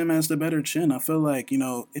feel like Tim has the better chin. I feel like,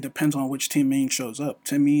 it depends on which Tim Means shows up.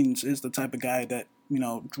 Tim Means is the type of guy that,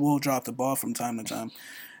 will drop the ball from time to time.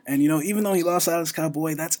 And, even though he lost Alex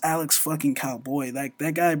Cowboy, that's Alex fucking Cowboy. Like,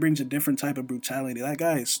 that guy brings a different type of brutality. That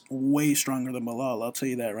guy is way stronger than Belal, I'll tell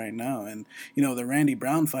you that right now. And, the Randy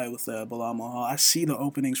Brown fight with Belal Mahal, I see the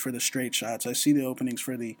openings for the straight shots. I see the openings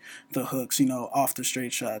for the hooks, off the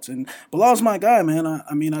straight shots. And Belal's my guy, man.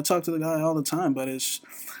 I talk to the guy all the time, but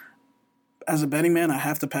as a betting man, I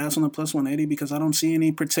have to pass on the plus 180 because I don't see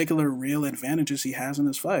any particular real advantages he has in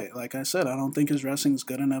this fight. Like I said, I don't think his wrestling is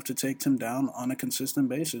good enough to take Tim down on a consistent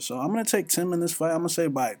basis. So I'm going to take Tim in this fight. I'm going to say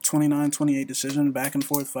by 29-28 decision, back and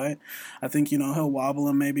forth fight. I think, he'll wobble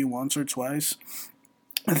him maybe once or twice.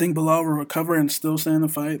 I think Belal will recover and still stay in the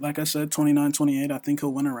fight. Like I said, 29-28, I think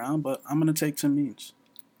he'll win a round, but I'm going to take Tim Means.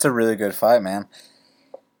 It's a really good fight, man.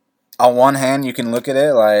 On one hand, you can look at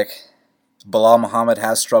it like Belal Muhammad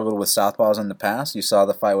has struggled with southpaws in the past. You saw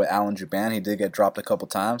the fight with Alan Jouban. He did get dropped a couple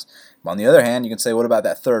times. But on the other hand, you can say, what about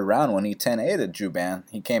that third round when he 10-8'd Jouban?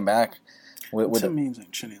 He came back with Tim Means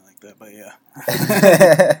ain't chinny like that, but yeah.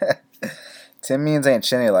 Tim Means ain't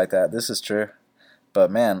chinny like that. This is true. But,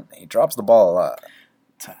 man, he drops the ball a lot.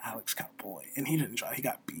 To Alex Cowboy. And he didn't drop. He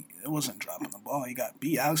got beat. It wasn't dropping the ball. He got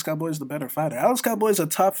beat. Alex Cowboy is the better fighter. Alex Cowboy is a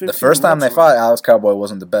top 15. The first time they fought, Alex Cowboy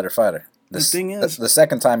wasn't the better fighter. The thing is, the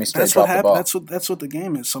second time he straight dropped the ball. That's what the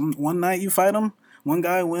game is. One night you fight him, one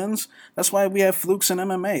guy wins. That's why we have flukes in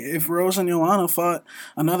MMA. If Rose and Joanna fought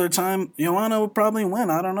another time, Joanna would probably win.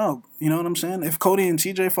 I don't know. You know what I'm saying? If Cody and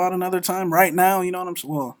TJ fought another time right now, you know what I'm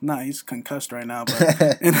saying? Well, he's concussed right now,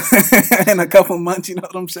 but in a couple months, you know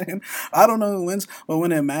what I'm saying? I don't know who wins, but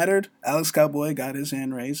when it mattered, Alex Cowboy got his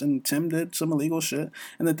hand raised, and Tim did some illegal shit.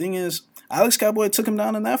 And the thing is, Alex Cowboy took him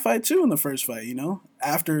down in that fight, too, in the first fight,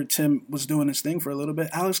 After Tim was doing his thing for a little bit,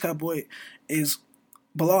 Alex Cowboy is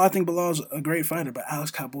Belal. I think Belal's a great fighter, but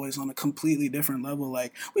Alex Cowboy is on a completely different level.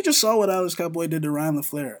 Like, we just saw what Alex Cowboy did to Ryan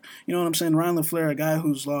LaFleur. You know what I'm saying? Ryan LaFleur, a guy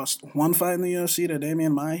who's lost one fight in the UFC to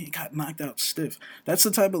Damian Maia, he got knocked out stiff. That's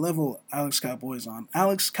the type of level Alex Cowboy's on.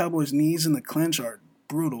 Alex Cowboy's knees in the clinch are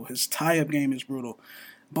brutal. His tie-up game is brutal.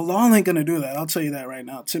 Belal ain't going to do that. I'll tell you that right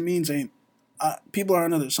now. Tim Means ain't. People are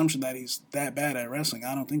under the assumption that he's that bad at wrestling.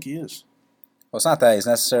 I don't think he is. Well, it's not that he's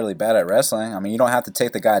necessarily bad at wrestling. I mean, you don't have to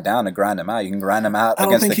take the guy down to grind him out. You can grind him out I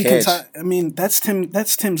don't against think the he cage. can tie. I mean, that's Tim.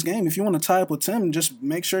 That's Tim's game. If you want to tie up with Tim, just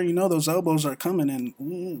make sure you know those elbows are coming. And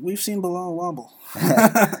we've seen Bilal wobble.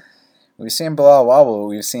 We've seen Bilal wobble.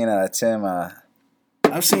 We've seen Tim.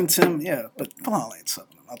 I've seen Tim. Yeah, but Bilal ain't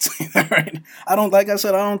something. I'll tell you that right now. I don't. Like I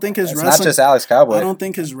said, I don't think his It's wrestling. not just Alex Cowboy. I don't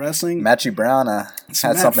think his wrestling. Matthew Brown had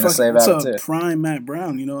something to say It's about it a too. prime Matt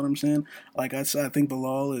Brown. You know what I'm saying? Like I said, I think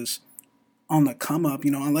Bilal is on the come up,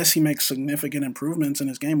 unless he makes significant improvements in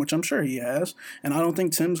his game, which I'm sure he has. And I don't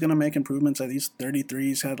think Tim's going to make improvements at he's 33.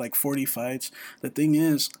 He's had like 40 fights. The thing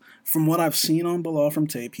is, from what I've seen on Bilal from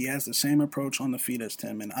tape, he has the same approach on the feet as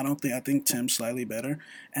Tim. And I think Tim's slightly better.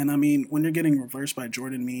 And I mean, when you're getting reversed by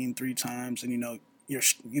Jordan Mean 3 times and,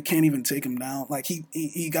 you can't even take him down. Like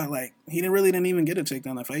he got he didn't even get a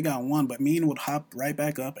takedown that fight. He got one, but Mean would hop right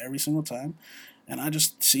back up every single time. And I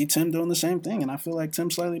just see Tim doing the same thing. And I feel like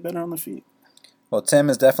Tim's slightly better on the feet. Well, Tim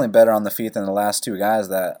is definitely better on the feet than the last 2 guys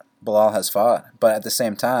that Bilal has fought. But at the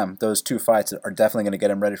same time, those 2 fights are definitely going to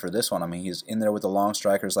get him ready for this one. I mean, he's in there with the long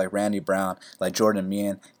strikers like Randy Brown, like Jordan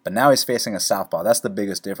Meehan. But now he's facing a southpaw. That's the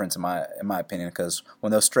biggest difference in my opinion, because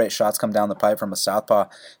when those straight shots come down the pipe from a southpaw,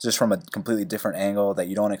 it's just from a completely different angle that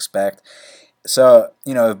you don't expect. So,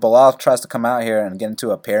 if Bilal tries to come out here and get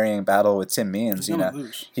into a parrying battle with Tim Means,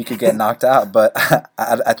 he could get knocked out. But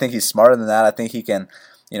I think he's smarter than that. I think he can...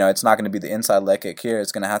 it's not going to be the inside leg kick here.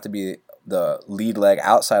 It's going to have to be the lead leg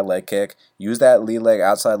outside leg kick. Use that lead leg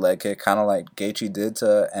outside leg kick, kind of like Gaethje did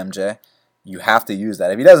to MJ. You have to use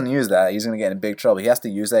that. If he doesn't use that, he's going to get in big trouble. He has to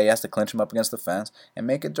use that. He has to clinch him up against the fence and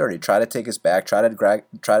make it dirty. Try to take his back. Try to drag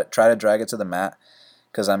it to the mat.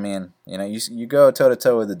 Because I mean, you go toe to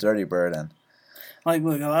toe with the Dirty Bird, and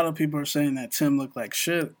look, a lot of people are saying that Tim looked like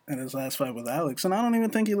shit in his last fight with Alex, and I don't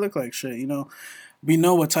even think he looked like shit. We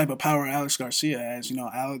know what type of power Alex Garcia has.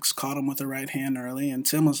 Alex caught him with the right hand early, and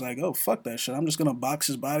Tim was like, oh, fuck that shit. I'm just going to box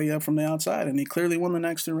his body up from the outside, and he clearly won the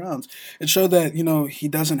next 2 rounds. It showed that, he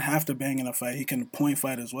doesn't have to bang in a fight. He can point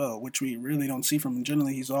fight as well, which we really don't see from him.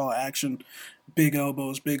 Generally, he's all action, big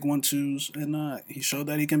elbows, big 1-2s, and he showed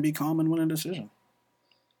that he can be calm and win a decision.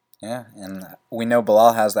 Yeah, and we know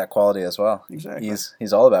Bilal has that quality as well. Exactly.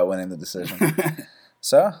 He's all about winning the decision.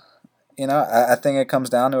 So... I think it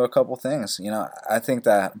comes down to a couple things. I think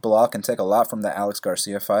that Bilal can take a lot from the Alex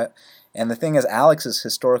Garcia fight. And the thing is, Alex is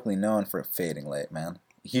historically known for fading late, man.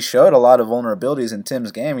 He showed a lot of vulnerabilities in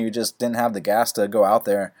Tim's game. He just didn't have the gas to go out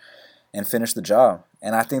there and finish the job.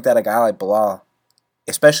 And I think that a guy like Bilal,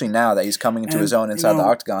 especially now that he's coming into his own inside the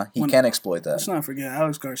octagon, he can exploit that. Let's not forget,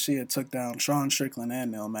 Alex Garcia took down Sean Strickland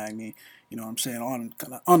and Neil Magny,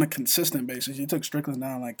 on a consistent basis. He took Strickland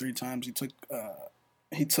down like 3 times.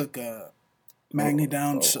 He took Magny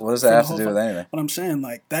down. What does that have to do with anything? But I'm saying,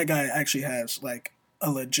 that guy actually has,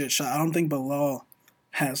 a legit shot. I don't think Bilal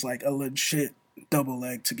has, a legit double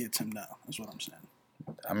leg to get Tim down, is what I'm saying.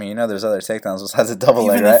 I mean, there's other takedowns besides a double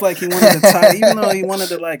leg, right? Even if, he wanted to tie, even though he wanted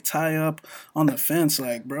to, tie up on the fence,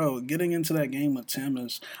 bro, getting into that game with Tim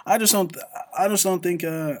is, I just don't think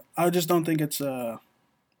it's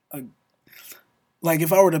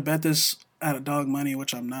if I were to bet this at a dog money,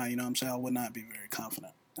 which I'm not, I would not be very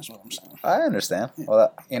confident. That's what I'm saying. I understand. Yeah.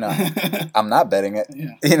 Well, I'm not betting it.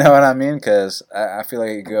 Yeah. You know what I mean? Because I feel like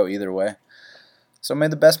it could go either way. So may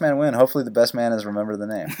the best man win. Hopefully the best man is remember the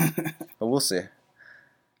name. But we'll see.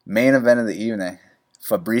 Main event of the evening.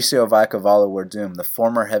 Fabricio Vaicavalo Werdum, the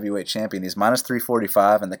former heavyweight champion. He's minus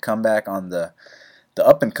 345, and the comeback on the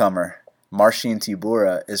up-and-comer, Marcin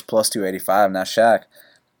Tybura, is plus 285. Now, Shaq,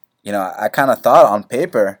 I kind of thought on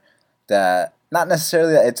paper that not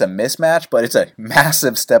necessarily that it's a mismatch, but it's a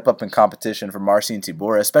massive step up in competition for Marcin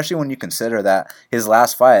Tybura, especially when you consider that his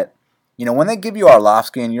last fight, when they give you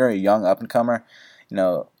Arlovsky and you're a young up-and-comer,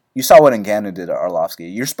 you saw what Ngannou did to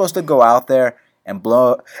Arlovsky. You're supposed to go out there and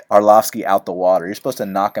blow Arlovsky out the water. You're supposed to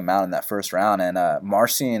knock him out in that first round, and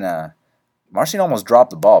Marcin almost dropped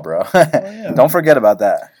the ball, bro. Oh, yeah. Don't forget about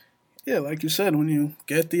that. Yeah, like you said, when you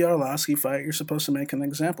get the Arlovsky fight, you're supposed to make an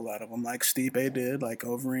example out of him, like Stipe did, like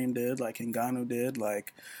Overeem did, like Ngannou did,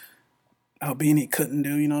 like Albini couldn't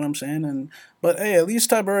do, you know what I'm saying? But hey, at least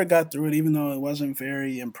Tybura got through it, even though it wasn't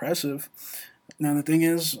very impressive. Now, the thing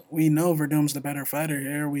is, we know Verdum's the better fighter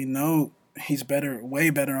here. We know he's way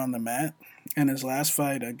better on the mat. And his last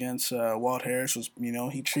fight against Walt Harris was,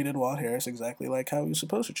 he treated Walt Harris exactly like how he was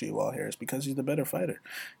supposed to treat Walt Harris because he's the better fighter.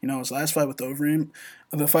 His last fight with Overeem,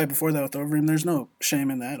 the fight before that with Overeem, there's no shame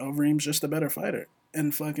in that. Overeem's just the better fighter.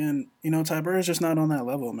 And Tybura's just not on that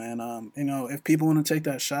level, man. If people want to take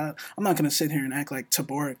that shot, I'm not going to sit here and act like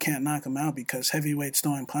Tybura can't knock him out because heavyweights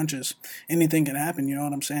throwing punches, anything can happen, you know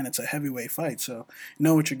what I'm saying? It's a heavyweight fight, so you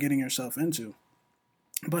know what you're getting yourself into.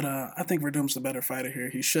 But I think Verdum's the better fighter here.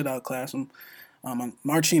 He should outclass him.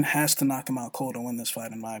 Marcin has to knock him out cold to win this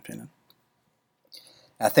fight, in my opinion.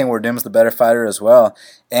 I think Werdum's the better fighter as well.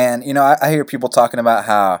 And, I hear people talking about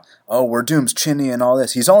how, Werdum's chinny and all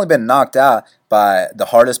this. He's only been knocked out by the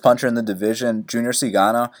hardest puncher in the division, Junior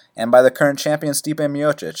Cigano, and by the current champion, Stipe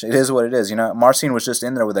Miocic. It is what it is. Marcin was just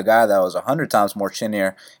in there with a guy that was 100 times more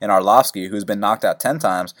chinnier in Arlovsky, who's been knocked out 10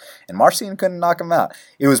 times, and Marcin couldn't knock him out.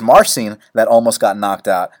 It was Marcin that almost got knocked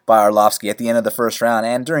out by Arlovsky at the end of the first round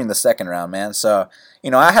and during the second round, man. So,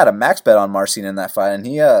 I had a max bet on Marcin in that fight, and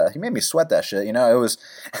he made me sweat that shit. It was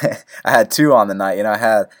I had two on the night. I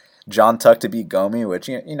had John Tuck to beat Gomi, which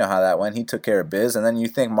you know how that went. He took care of biz, and then you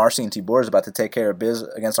think Marcin Tibur is about to take care of biz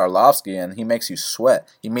against Arlovsky, and he makes you sweat.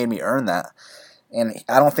 He made me earn that, and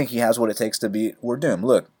I don't think he has what it takes to beat Werdum.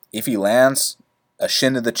 Look, if he lands a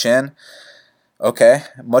shin to the chin, okay,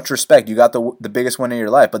 much respect. You got the biggest win of your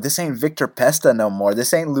life. But this ain't Victor Pesta no more.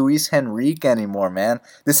 This ain't Luis Henrique anymore, man.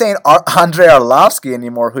 This ain't Andrei Arlovsky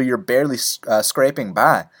anymore, who you're barely scraping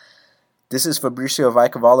by. This is Fabricio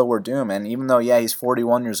Vaicavalo Werdum. And even though, he's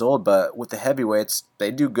 41 years old, but with the heavyweights, they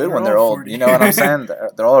do good when they're old. 40. You know what I'm saying?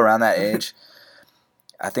 They're all around that age.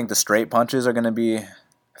 I think the straight punches are going to be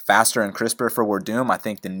faster and crisper for Werdum. I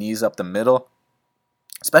think the knees up the middle,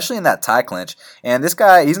 especially in that tie clinch. And this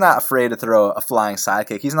guy, he's not afraid to throw a flying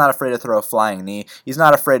sidekick. He's not afraid to throw a flying knee. He's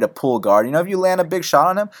not afraid to pull guard. If you land a big shot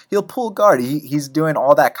on him, he'll pull guard. He's doing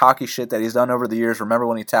all that cocky shit that he's done over the years. Remember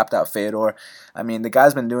when he tapped out Fedor? I mean, the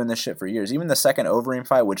guy's been doing this shit for years. Even the second Overeem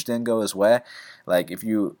fight, which didn't go his way, if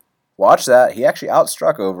you watch that, he actually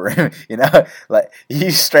outstruck Overeem.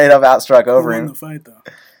 He straight up outstruck Overeem. Who won the fight, though?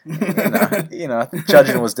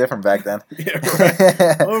 Judging was different back then. Yeah,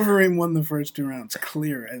 right. Overeem won the first 2 rounds,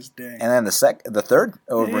 clear as day. And then the third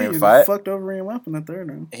Overeem he fight, fucked Overeem up in the third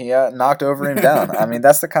round. He knocked Overeem down. I mean,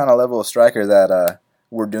 that's the kind of level of striker that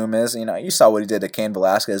Werdum is. You saw what he did to Cain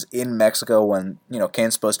Velasquez in Mexico when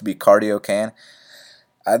Cain's supposed to be cardio Cain.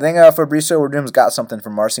 I think Fabricio Werdum's got something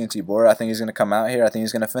from Marcin Tibur. I think he's going to come out here. I think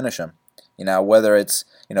he's going to finish him. Whether it's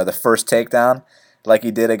the first takedown, like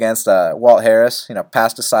he did against Walt Harris,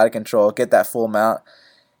 pass to side control, get that full mount,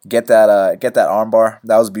 get that armbar.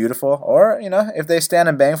 That was beautiful. Or, if they stand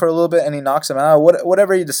and bang for a little bit and he knocks him out,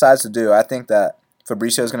 whatever he decides to do, I think that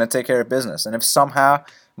Fabricio is going to take care of business. And if somehow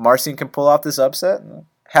Marcin can pull off this upset,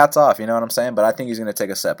 hats off, you know what I'm saying? But I think he's going to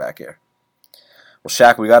take a setback here. Well,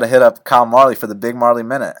 Shaq, we got to hit up Kyle Marley for the Big Marley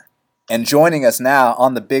Minute. And joining us now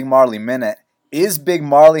on the Big Marley Minute is Big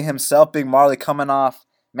Marley himself. Big Marley coming off.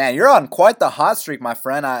 Man, you're on quite the hot streak, my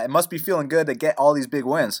friend. It must be feeling good to get all these big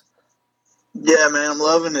wins. Yeah, man, I'm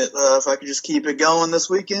loving it. If I could just keep it going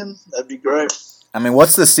this weekend, that'd be great. I mean,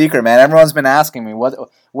 what's the secret, man? Everyone's been asking me,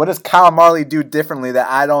 what does Kyle Marley do differently that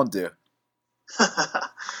I don't do?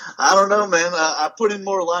 I don't know, man. I put in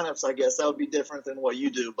more lineups, I guess. That would be different than what you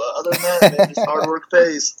do. But other than that, man, just hard work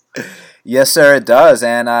pays. Yes, sir, it does.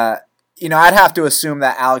 And, I'd have to assume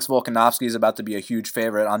that Alex Volkanovski is about to be a huge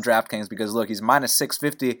favorite on DraftKings because, look, he's minus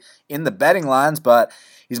 650 in the betting lines, but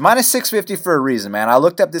he's minus 650 for a reason, man. I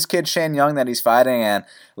looked up this kid, Shane Young, that he's fighting, and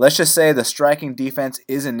let's just say the striking defense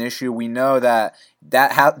is an issue. We know that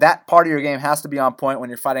part of your game has to be on point when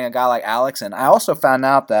you're fighting a guy like Alex, and I also found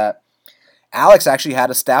out that Alex actually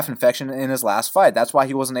had a staph infection in his last fight. That's why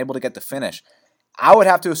he wasn't able to get the finish. I would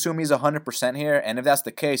have to assume he's 100% here, and if that's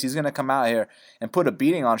the case, he's going to come out here and put a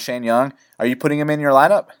beating on Shane Young. Are you putting him in your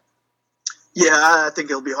lineup? Yeah, I think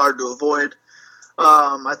it'll be hard to avoid.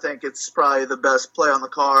 I think it's probably the best play on the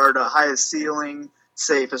card, highest ceiling,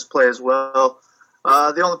 safest play as well.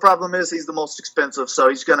 The only problem is he's the most expensive, so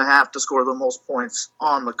he's going to have to score the most points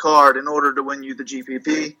on the card in order to win you the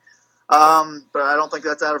GPP. But I don't think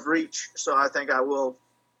that's out of reach, so I think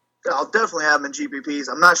I'll definitely have him in GPPs.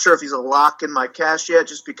 I'm not sure if he's a lock in my cash yet,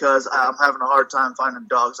 just because I'm having a hard time finding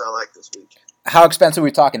dogs I like this week. How expensive are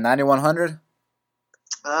we talking? 9,100?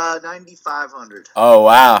 9,500. Oh,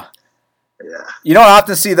 wow. Yeah. You don't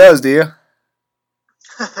often see those, do you?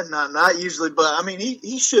 No, not usually, but I mean,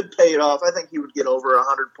 he should pay it off. I think he would get over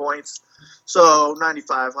 100 points. So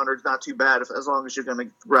 9,500 is not too bad as long as you're going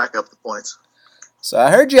to rack up the points. So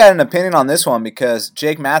I heard you had an opinion on this one because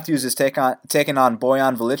Jake Matthews is taking on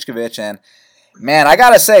Bojan Velichkovic, and man, I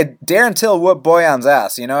gotta say, Darren Till whooped Bojan's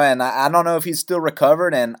ass, and I don't know if he's still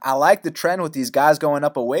recovered, and I like the trend with these guys going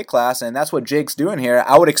up a weight class, and that's what Jake's doing here.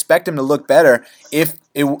 I would expect him to look better if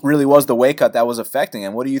it really was the weight cut that was affecting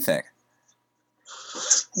him. What do you think?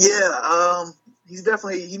 Yeah,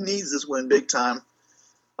 he needs this win big time,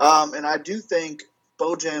 and I do think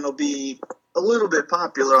Bojan will be a little bit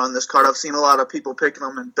popular on this card. I've seen a lot of people picking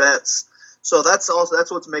him in bets. So that's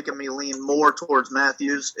what's making me lean more towards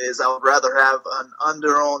Matthews. Is I would rather have an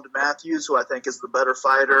under-owned Matthews, who I think is the better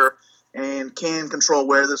fighter and can control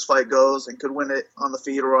where this fight goes and could win it on the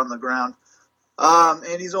feet or on the ground.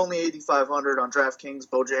 And he's only 8,500 on DraftKings.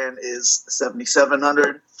 Bojan is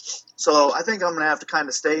 7,700. So I think I'm going to have to kind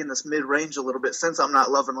of stay in this mid-range a little bit since I'm not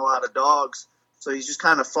loving a lot of dogs. So he's just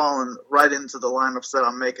kind of fallen right into the lineups that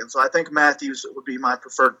I'm making. So I think Matthews would be my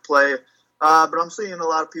preferred play. But I'm seeing a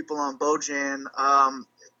lot of people on Bojan.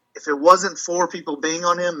 If it wasn't for people being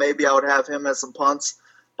on him, maybe I would have him as some punts.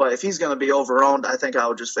 But if he's going to be over-owned, I think I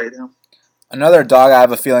would just fade him. Another dog I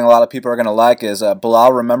have a feeling a lot of people are going to like is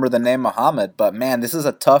Bilal, remember the name Muhammad. But, man, this is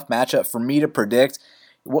a tough matchup for me to predict.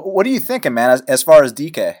 What are you thinking, man, as far as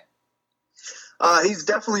DK? He's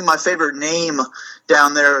definitely my favorite name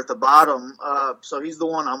down there at the bottom. So he's the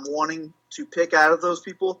one I'm wanting to pick out of those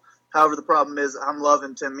people. However, the problem is I'm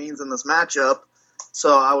loving Tim Means in this matchup.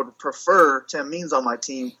 So I would prefer Tim Means on my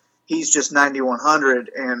team. He's just 9,100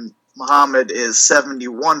 and Muhammad is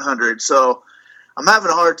 7,100. So I'm having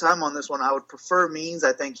a hard time on this one. I would prefer Means.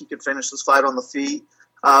 I think he could finish this fight on the feet.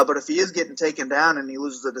 But if he is getting taken down and he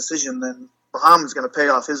loses the decision, then Muhammad's going to pay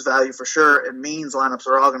off his value for sure, and Means lineups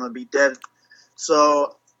are all going to be dead.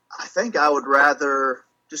 So I think I would rather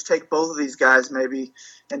just take both of these guys maybe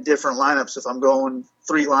in different lineups. If I'm going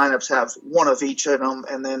 3 lineups, have one of each of them,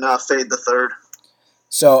 and then fade the third.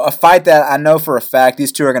 So a fight that I know for a fact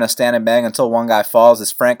these two are going to stand and bang until one guy falls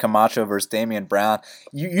is Frank Camacho versus Damian Brown.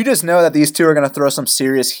 You just know that these two are going to throw some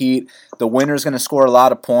serious heat. The winner's going to score a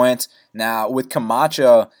lot of points. Now, with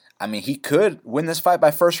Camacho, I mean, he could win this fight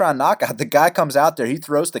by first-round knockout. The guy comes out there, he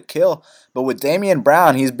throws the kill. But with Damian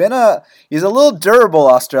Brown, he's a little durable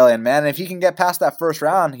Australian, man. And if he can get past that first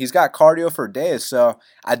round, he's got cardio for days. So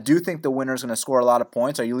I do think the winner's going to score a lot of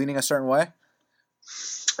points. Are you leaning a certain way?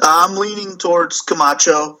 I'm leaning towards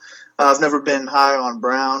Camacho. I've never been high on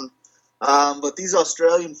Brown. But these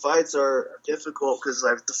Australian fights are difficult because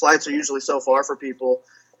the flights are usually so far for people.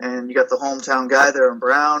 And you got the hometown guy there in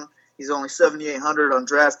Brown. He's only 7,800 on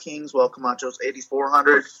DraftKings, while Camacho's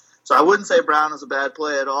 8,400. So I wouldn't say Brown is a bad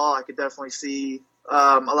play at all. I could definitely see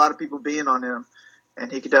a lot of people being on him.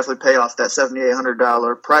 And he could definitely pay off that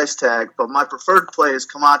 $7,800 price tag. But my preferred play is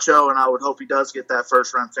Camacho, and I would hope he does get that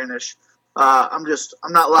first-round finish. I'm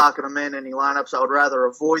not locking him in any lineups. I would rather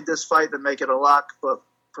avoid this fight than make it a lock, but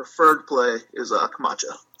preferred play is Camacho.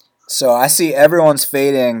 So I see everyone's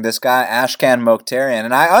fading this guy Ashkan Mokhtarian,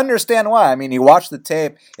 and I understand why. I mean, you watch the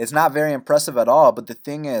tape, it's not very impressive at all, but the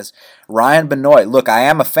thing is, Ryan Benoit, look, I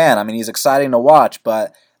am a fan. I mean, he's exciting to watch,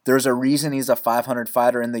 but there's a reason he's a 500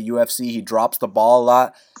 fighter in the UFC. He drops the ball a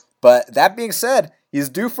lot. But that being said, he's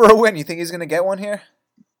due for a win. You think he's going to get one here?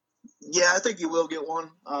 Yeah, I think he will get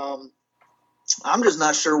one. I'm just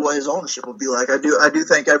not sure what his ownership will be like. I do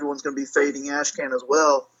think everyone's going to be fading Ashkan as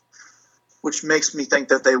well, which makes me think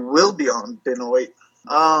that they will be on Benoit.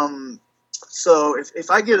 So if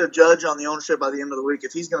I get a judge on the ownership by the end of the week,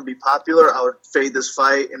 if he's going to be popular, I would fade this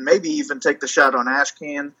fight and maybe even take the shot on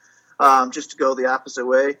Ashkan just to go the opposite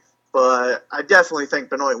way. But I definitely think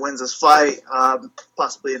Benoit wins this fight,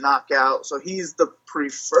 possibly a knockout. So he's the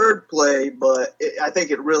preferred play, but I think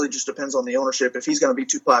it really just depends on the ownership. If he's going to be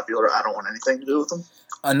too popular, I don't want anything to do with him.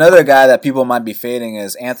 Another guy that people might be fading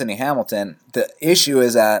is Anthony Hamilton. The issue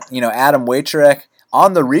is that, Adam Waytrick,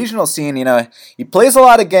 on the regional scene, he plays a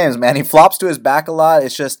lot of games, man. He flops to his back a lot.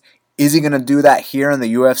 It's just, is he going to do that here in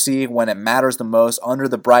the UFC when it matters the most, under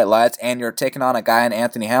the bright lights, and you're taking on a guy in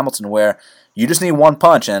Anthony Hamilton where you just need one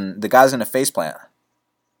punch and the guy's going to faceplant?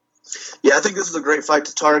 Yeah, I think this is a great fight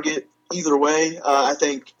to target either way. I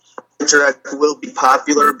think Waytrick will be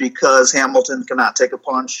popular because Hamilton cannot take a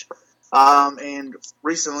punch. And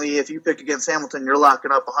recently, if you pick against Hamilton, you're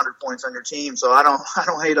locking up 100 points on your team. So I don't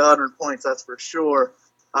hate 100 points, that's for sure.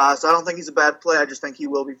 So I don't think he's a bad play. I just think he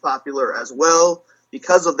will be popular as well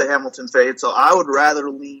because of the Hamilton fade. So I would rather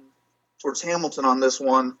lean towards Hamilton on this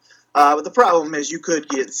one. But the problem is you could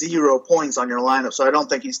get 0 points on your lineup. So I don't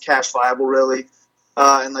think he's cash viable really,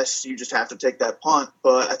 unless you just have to take that punt.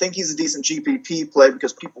 But I think he's a decent GPP play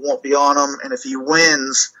because people won't be on him. And if he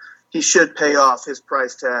wins, he should pay off his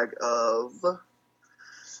price tag of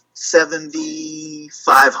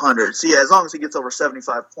 7,500. So yeah, as long as he gets over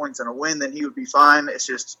 75 points in a win, then he would be fine. It's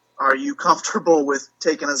just, are you comfortable with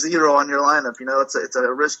taking a 0 on your lineup? It's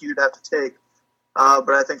a risk you'd have to take. But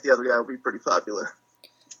I think the other guy will be pretty popular.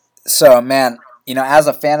 So, man, as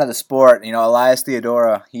a fan of the sport, Elias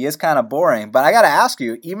Theodorou, he is kind of boring. But I got to ask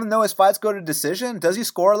you, even though his fights go to decision, does he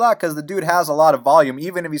score a lot? Because the dude has a lot of volume,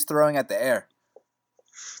 even if he's throwing at the air.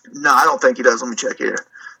 No, I don't think he does. Let me check here.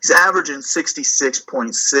 He's averaging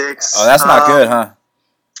 66.6. Oh, that's not good, huh?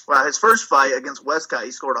 Well, his first fight against Westcott,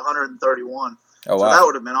 he scored 131. Oh, wow. So that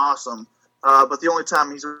would have been awesome. But the only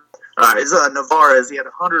time is Navarez. He had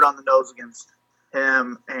 100 on the nose against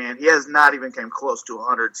him, and he has not even came close to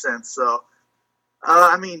 100 since. So,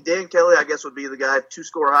 Dan Kelly, I guess, would be the guy to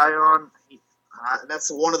score high on. That's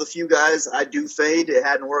one of the few guys I do fade. It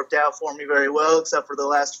hadn't worked out for me very well, except for the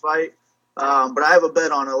last fight. But I have a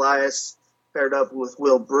bet on Elias paired up with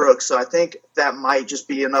Will Brooks, so I think that might just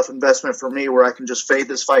be enough investment for me where I can just fade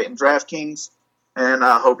this fight in DraftKings and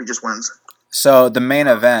hope he just wins. So the main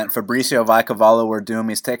event, Fabricio Vaicavalo Werdum,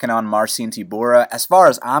 he's taking on Marcin Tybura. As far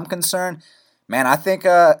as I'm concerned, man, I think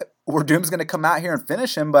Werdum's going to come out here and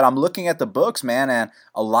finish him, but I'm looking at the books, man, and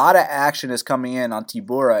a lot of action is coming in on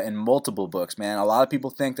Tybura in multiple books, man. A lot of people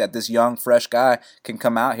think that this young, fresh guy can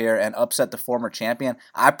come out here and upset the former champion.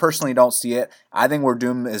 I personally don't see it. I think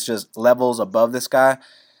Werdum is just levels above this guy.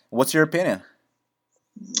 What's your opinion?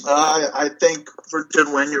 I think for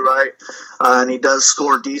should win, you're right, and he does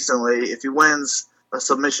score decently. If he wins, a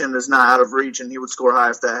submission is not out of reach, and he would score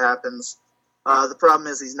high if that happens. The problem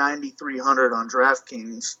is he's 9,300 on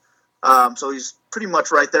DraftKings, so he's pretty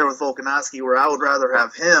much right there with Volkanovski, where I would rather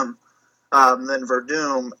have him than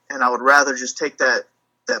Werdum, and I would rather just take that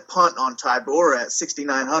punt on Tybura at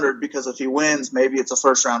 6,900 because if he wins, maybe it's a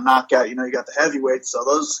first-round knockout. You got the heavyweights, so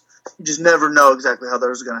those you just never know exactly how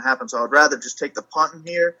those are going to happen. So I'd rather just take the punt in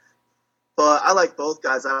here. But I like both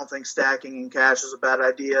guys. I don't think stacking in cash is a bad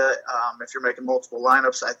idea. If you're making multiple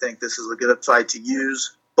lineups, I think this is a good fight to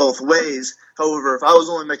use both ways. However, if I was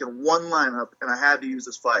only making one lineup and I had to use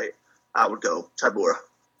this fight, I would go Tybura.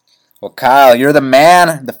 Well, Kyle, you're the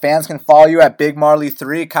man. The fans can follow you at Big Marley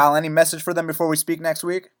 3. Kyle, any message for them before we speak next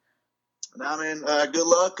week? Nah, man, good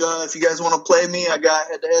luck. If you guys want to play me, I got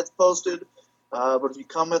head-to-heads posted. But if you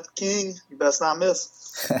come at the king, you best not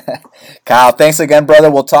miss. Kyle, thanks again, brother.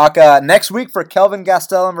 We'll talk next week for Kelvin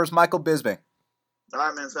Gastelum versus Michael Bisping. All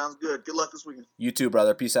right, man. Sounds good. Good luck this weekend. You too,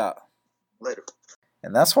 brother. Peace out. Later.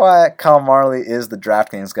 And that's why Kyle Marley is the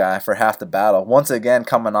DraftKings guy for half the battle. Once again,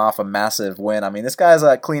 coming off a massive win. I mean, this guy's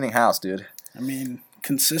cleaning house, dude. I mean,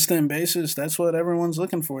 consistent basis, that's what everyone's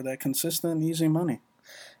looking for, that consistent, easy money.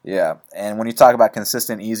 Yeah, and when you talk about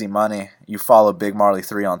consistent, easy money, you follow Big Marley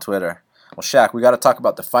 3 on Twitter. Well, Shaq, we got to talk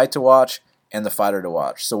about the fight to watch and the fighter to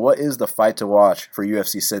watch. So what is the fight to watch for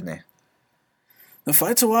UFC Sydney? The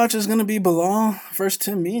fight to watch is going to be Bilal versus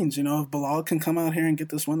Tim Means. If Bilal can come out here and get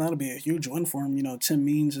this win, that'll be a huge win for him. Tim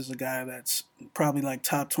Means is a guy that's probably like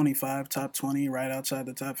top 25, top 20, right outside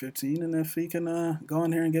the top 15. And if he can go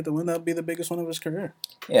in here and get the win, that'll be the biggest one of his career.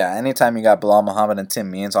 Yeah, anytime you got Bilal Muhammad and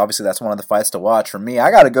Tim Means, obviously that's one of the fights to watch. For me,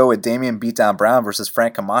 I got to go with Damian Beatdown Brown versus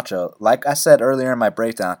Frank Camacho. Like I said earlier in my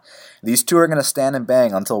breakdown, these two are going to stand and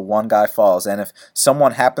bang until one guy falls. And if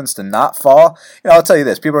someone happens to not fall, I'll tell you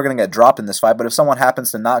this, people are going to get dropped in this fight, but if someone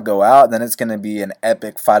happens to not go out, then it's going to be an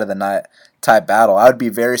epic fight of the night type battle. I would be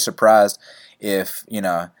very surprised if it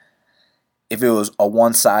was a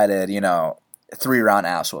one-sided, 3-round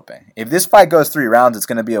ass whooping. If this fight goes 3 rounds, it's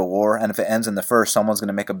going to be a war, and if it ends in the first, someone's going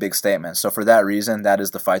to make a big statement. So for that reason, that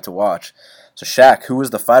is the fight to watch. So Shaq, who is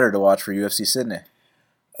the fighter to watch for UFC Sydney?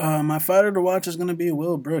 My fighter to watch is going to be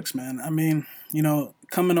Will Brooks, man. I mean,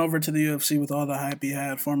 coming over to the UFC with all the hype he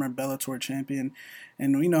had, former Bellator champion,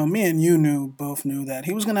 and, me and you both knew that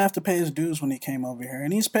he was going to have to pay his dues when he came over here,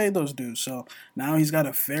 and he's paid those dues. So now he's got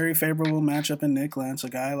a very favorable matchup in Nick Lentz, a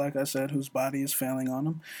guy, like I said, whose body is failing on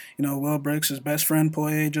him. Will Brooks, his best friend,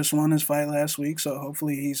 Poirier, just won his fight last week, so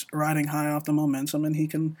hopefully he's riding high off the momentum and he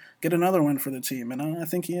can get another win for the team, and I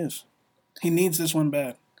think he is. He needs this one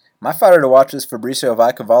bad. My fighter to watch is Fabricio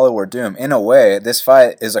Vaicavalo Werdum. In a way, this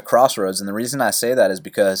fight is a crossroads, and the reason I say that is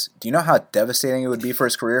because do you know how devastating it would be for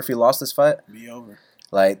his career if he lost this fight? Be over.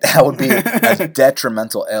 That would be a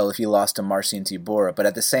detrimental L if he lost to Marcin Tybura. But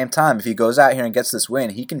at the same time, if he goes out here and gets this win,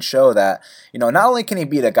 he can show that, not only can he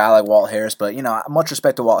beat a guy like Walt Harris, but, much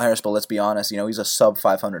respect to Walt Harris, but let's be honest, he's a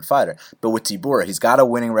sub-500 fighter. But with Tybura, he's got a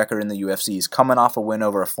winning record in the UFC. He's coming off a win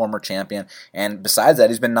over a former champion. And besides that,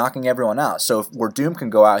 he's been knocking everyone out. So if Werdum can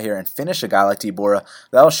go out here and finish a guy like Tybura,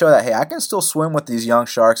 that'll show that, hey, I can still swim with these young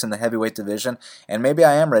sharks in the heavyweight division, and maybe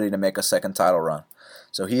I am ready to make a second title run.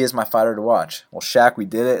 So he is my fighter to watch. Well, Shaq, we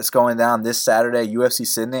did it. It's going down this Saturday, UFC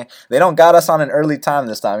Sydney. They don't got us on an early time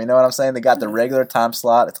this time. You know what I'm saying? They got the regular time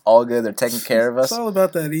slot. It's all good. They're taking care of us. It's all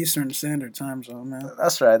about that Eastern Standard Time zone, man.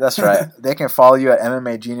 That's right. They can follow you at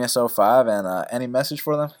MMA Genius 05. And any message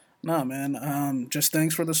for them? No, man. Just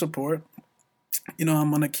thanks for the support. I'm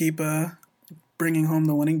going to keep bringing home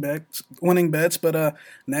the winning bets. But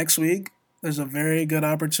next week, there's a very good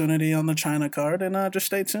opportunity on the China card. And just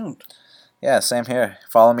stay tuned. Yeah, same here.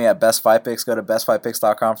 Follow me at Best Fight Picks. Go to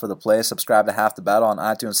bestfightpicks.com for the play. Subscribe to Half the Battle on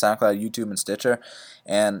iTunes, SoundCloud, YouTube, and Stitcher.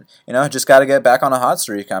 And, just got to get back on a hot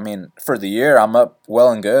streak. I mean, for the year, I'm up well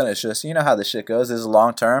and good. It's just, how this shit goes. This is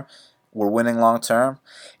long term. We're winning long term.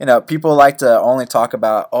 People like to only talk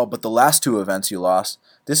about, but the last 2 events you lost.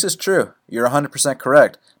 This is true. You're 100%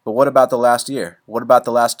 correct. But what about the last year? What about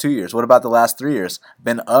the last 2 years? What about the last 3 years?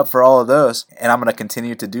 Been up for all of those, and I'm going to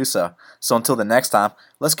continue to do so. So until the next time,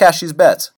 let's cash these bets.